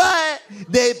do, but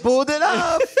they pulled it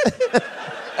off.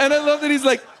 And I love that he's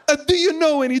like, do you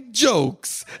know any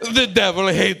jokes? The devil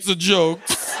hates the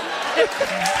jokes.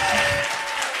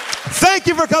 Thank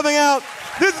you for coming out.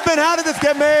 This has been How Did This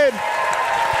Get Made?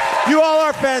 You all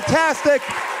are fantastic.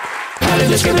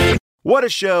 What a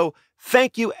show.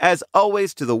 Thank you, as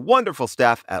always, to the wonderful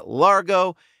staff at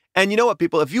Largo. And you know what,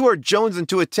 people? If you are jonesing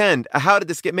to attend a How Did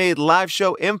This Get Made live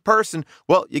show in person,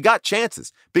 well, you got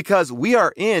chances because we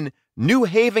are in New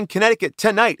Haven, Connecticut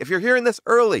tonight. If you're hearing this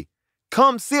early,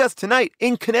 come see us tonight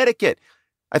in Connecticut.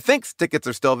 I think tickets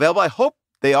are still available. I hope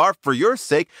they are for your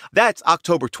sake. That's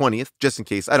October 20th, just in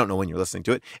case. I don't know when you're listening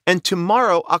to it. And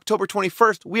tomorrow, October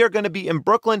 21st, we are going to be in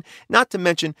Brooklyn, not to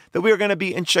mention that we are going to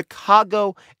be in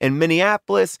Chicago and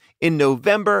Minneapolis in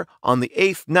November on the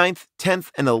 8th, 9th,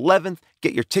 10th, and 11th.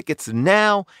 Get your tickets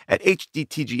now at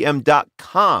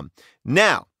HDTGM.com.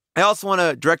 Now, I also want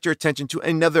to direct your attention to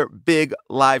another big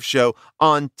live show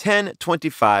on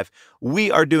 10/25.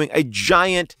 We are doing a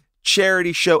giant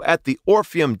charity show at the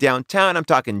Orpheum downtown. I'm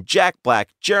talking Jack Black,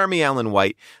 Jeremy Allen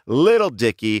White, Little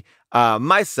Dicky,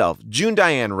 myself, June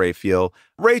Diane Raphael,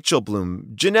 Rachel Bloom,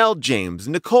 Janelle James,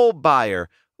 Nicole Byer.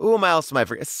 Who else am I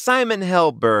forgetting? Simon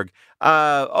Helberg.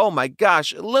 Oh my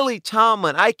gosh, Lily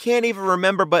Tomlin. I can't even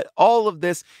remember, but all of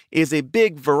this is a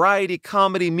big variety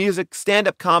comedy, music,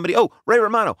 stand-up comedy. Oh, Ray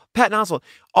Romano, Pat Oswalt.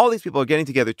 All these people are getting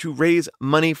together to raise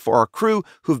money for our crew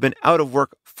who've been out of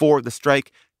work for the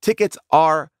strike. Tickets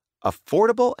are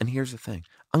affordable, and here's the thing.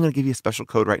 I'm going to give you a special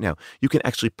code right now. You can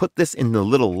actually put this in the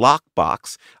little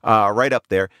lockbox right up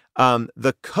there.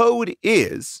 The code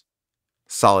is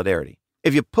Solidarity.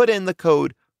 If you put in the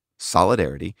code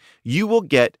Solidarity, you will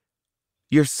get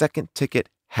your second ticket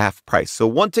half price. So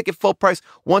one ticket full price,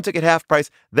 one ticket half price.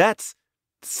 That's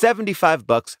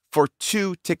 $75 for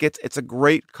 2 tickets. It's a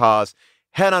great cause.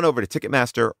 Head on over to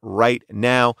Ticketmaster right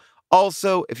now.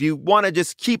 Also, if you want to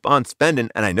just keep on spending,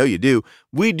 and I know you do,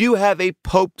 we do have a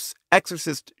Pope's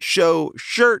Exorcist Show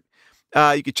shirt.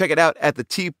 You can check it out at the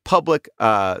TeePublic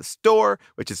store,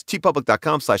 which is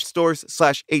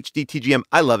teepublic.com/stores/HDTGM.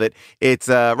 I love it. It's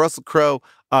Russell Crowe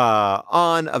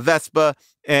on a Vespa,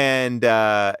 and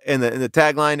the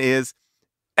tagline is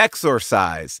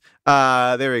exorcise.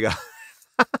 There we go.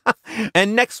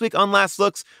 And next week on Last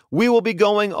Looks, we will be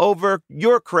going over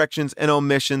your corrections and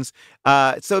omissions.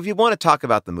 So if you want to talk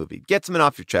about the movie, get something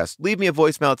off your chest, leave me a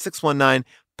voicemail at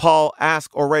 619-PAUL,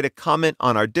 ask, or write a comment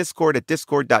on our Discord at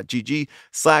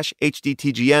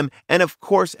discord.gg/HDTGM. And of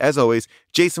course, as always,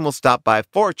 Jason will stop by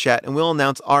for a chat and we'll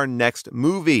announce our next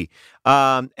movie.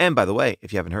 And by the way,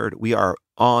 if you haven't heard, we are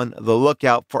on the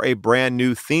lookout for a brand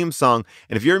new theme song.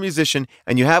 And if you're a musician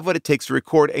and you have what it takes to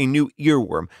record a new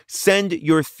earworm, send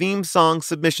your theme song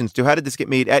submissions to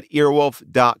howdidthisgetmade at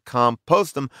earwolf.com.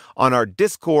 Post them on our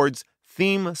Discord's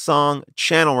theme song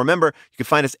channel. Remember, you can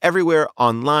find us everywhere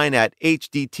online at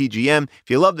HDTGM.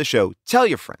 If you love the show, tell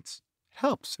your friends. It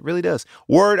helps. It really does.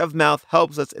 Word of mouth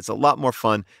helps us. It's a lot more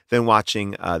fun than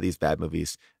watching these bad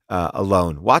movies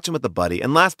alone. Watch them with a buddy.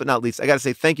 And last but not least, I got to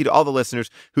say thank you to all the listeners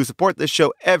who support this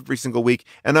show every single week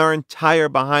and our entire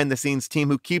behind-the-scenes team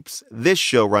who keeps this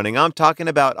show running. I'm talking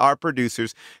about our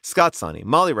producers, Scott Sonny,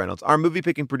 Molly Reynolds, our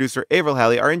movie-picking producer, Avril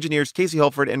Halley, our engineers, Casey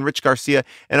Holford and Rich Garcia,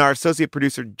 and our associate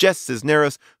producer, Jess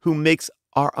Cisneros, who makes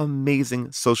our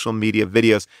amazing social media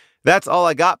videos. That's all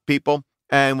I got, people.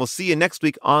 And we'll see you next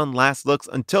week on Last Looks.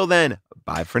 Until then,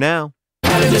 bye for now.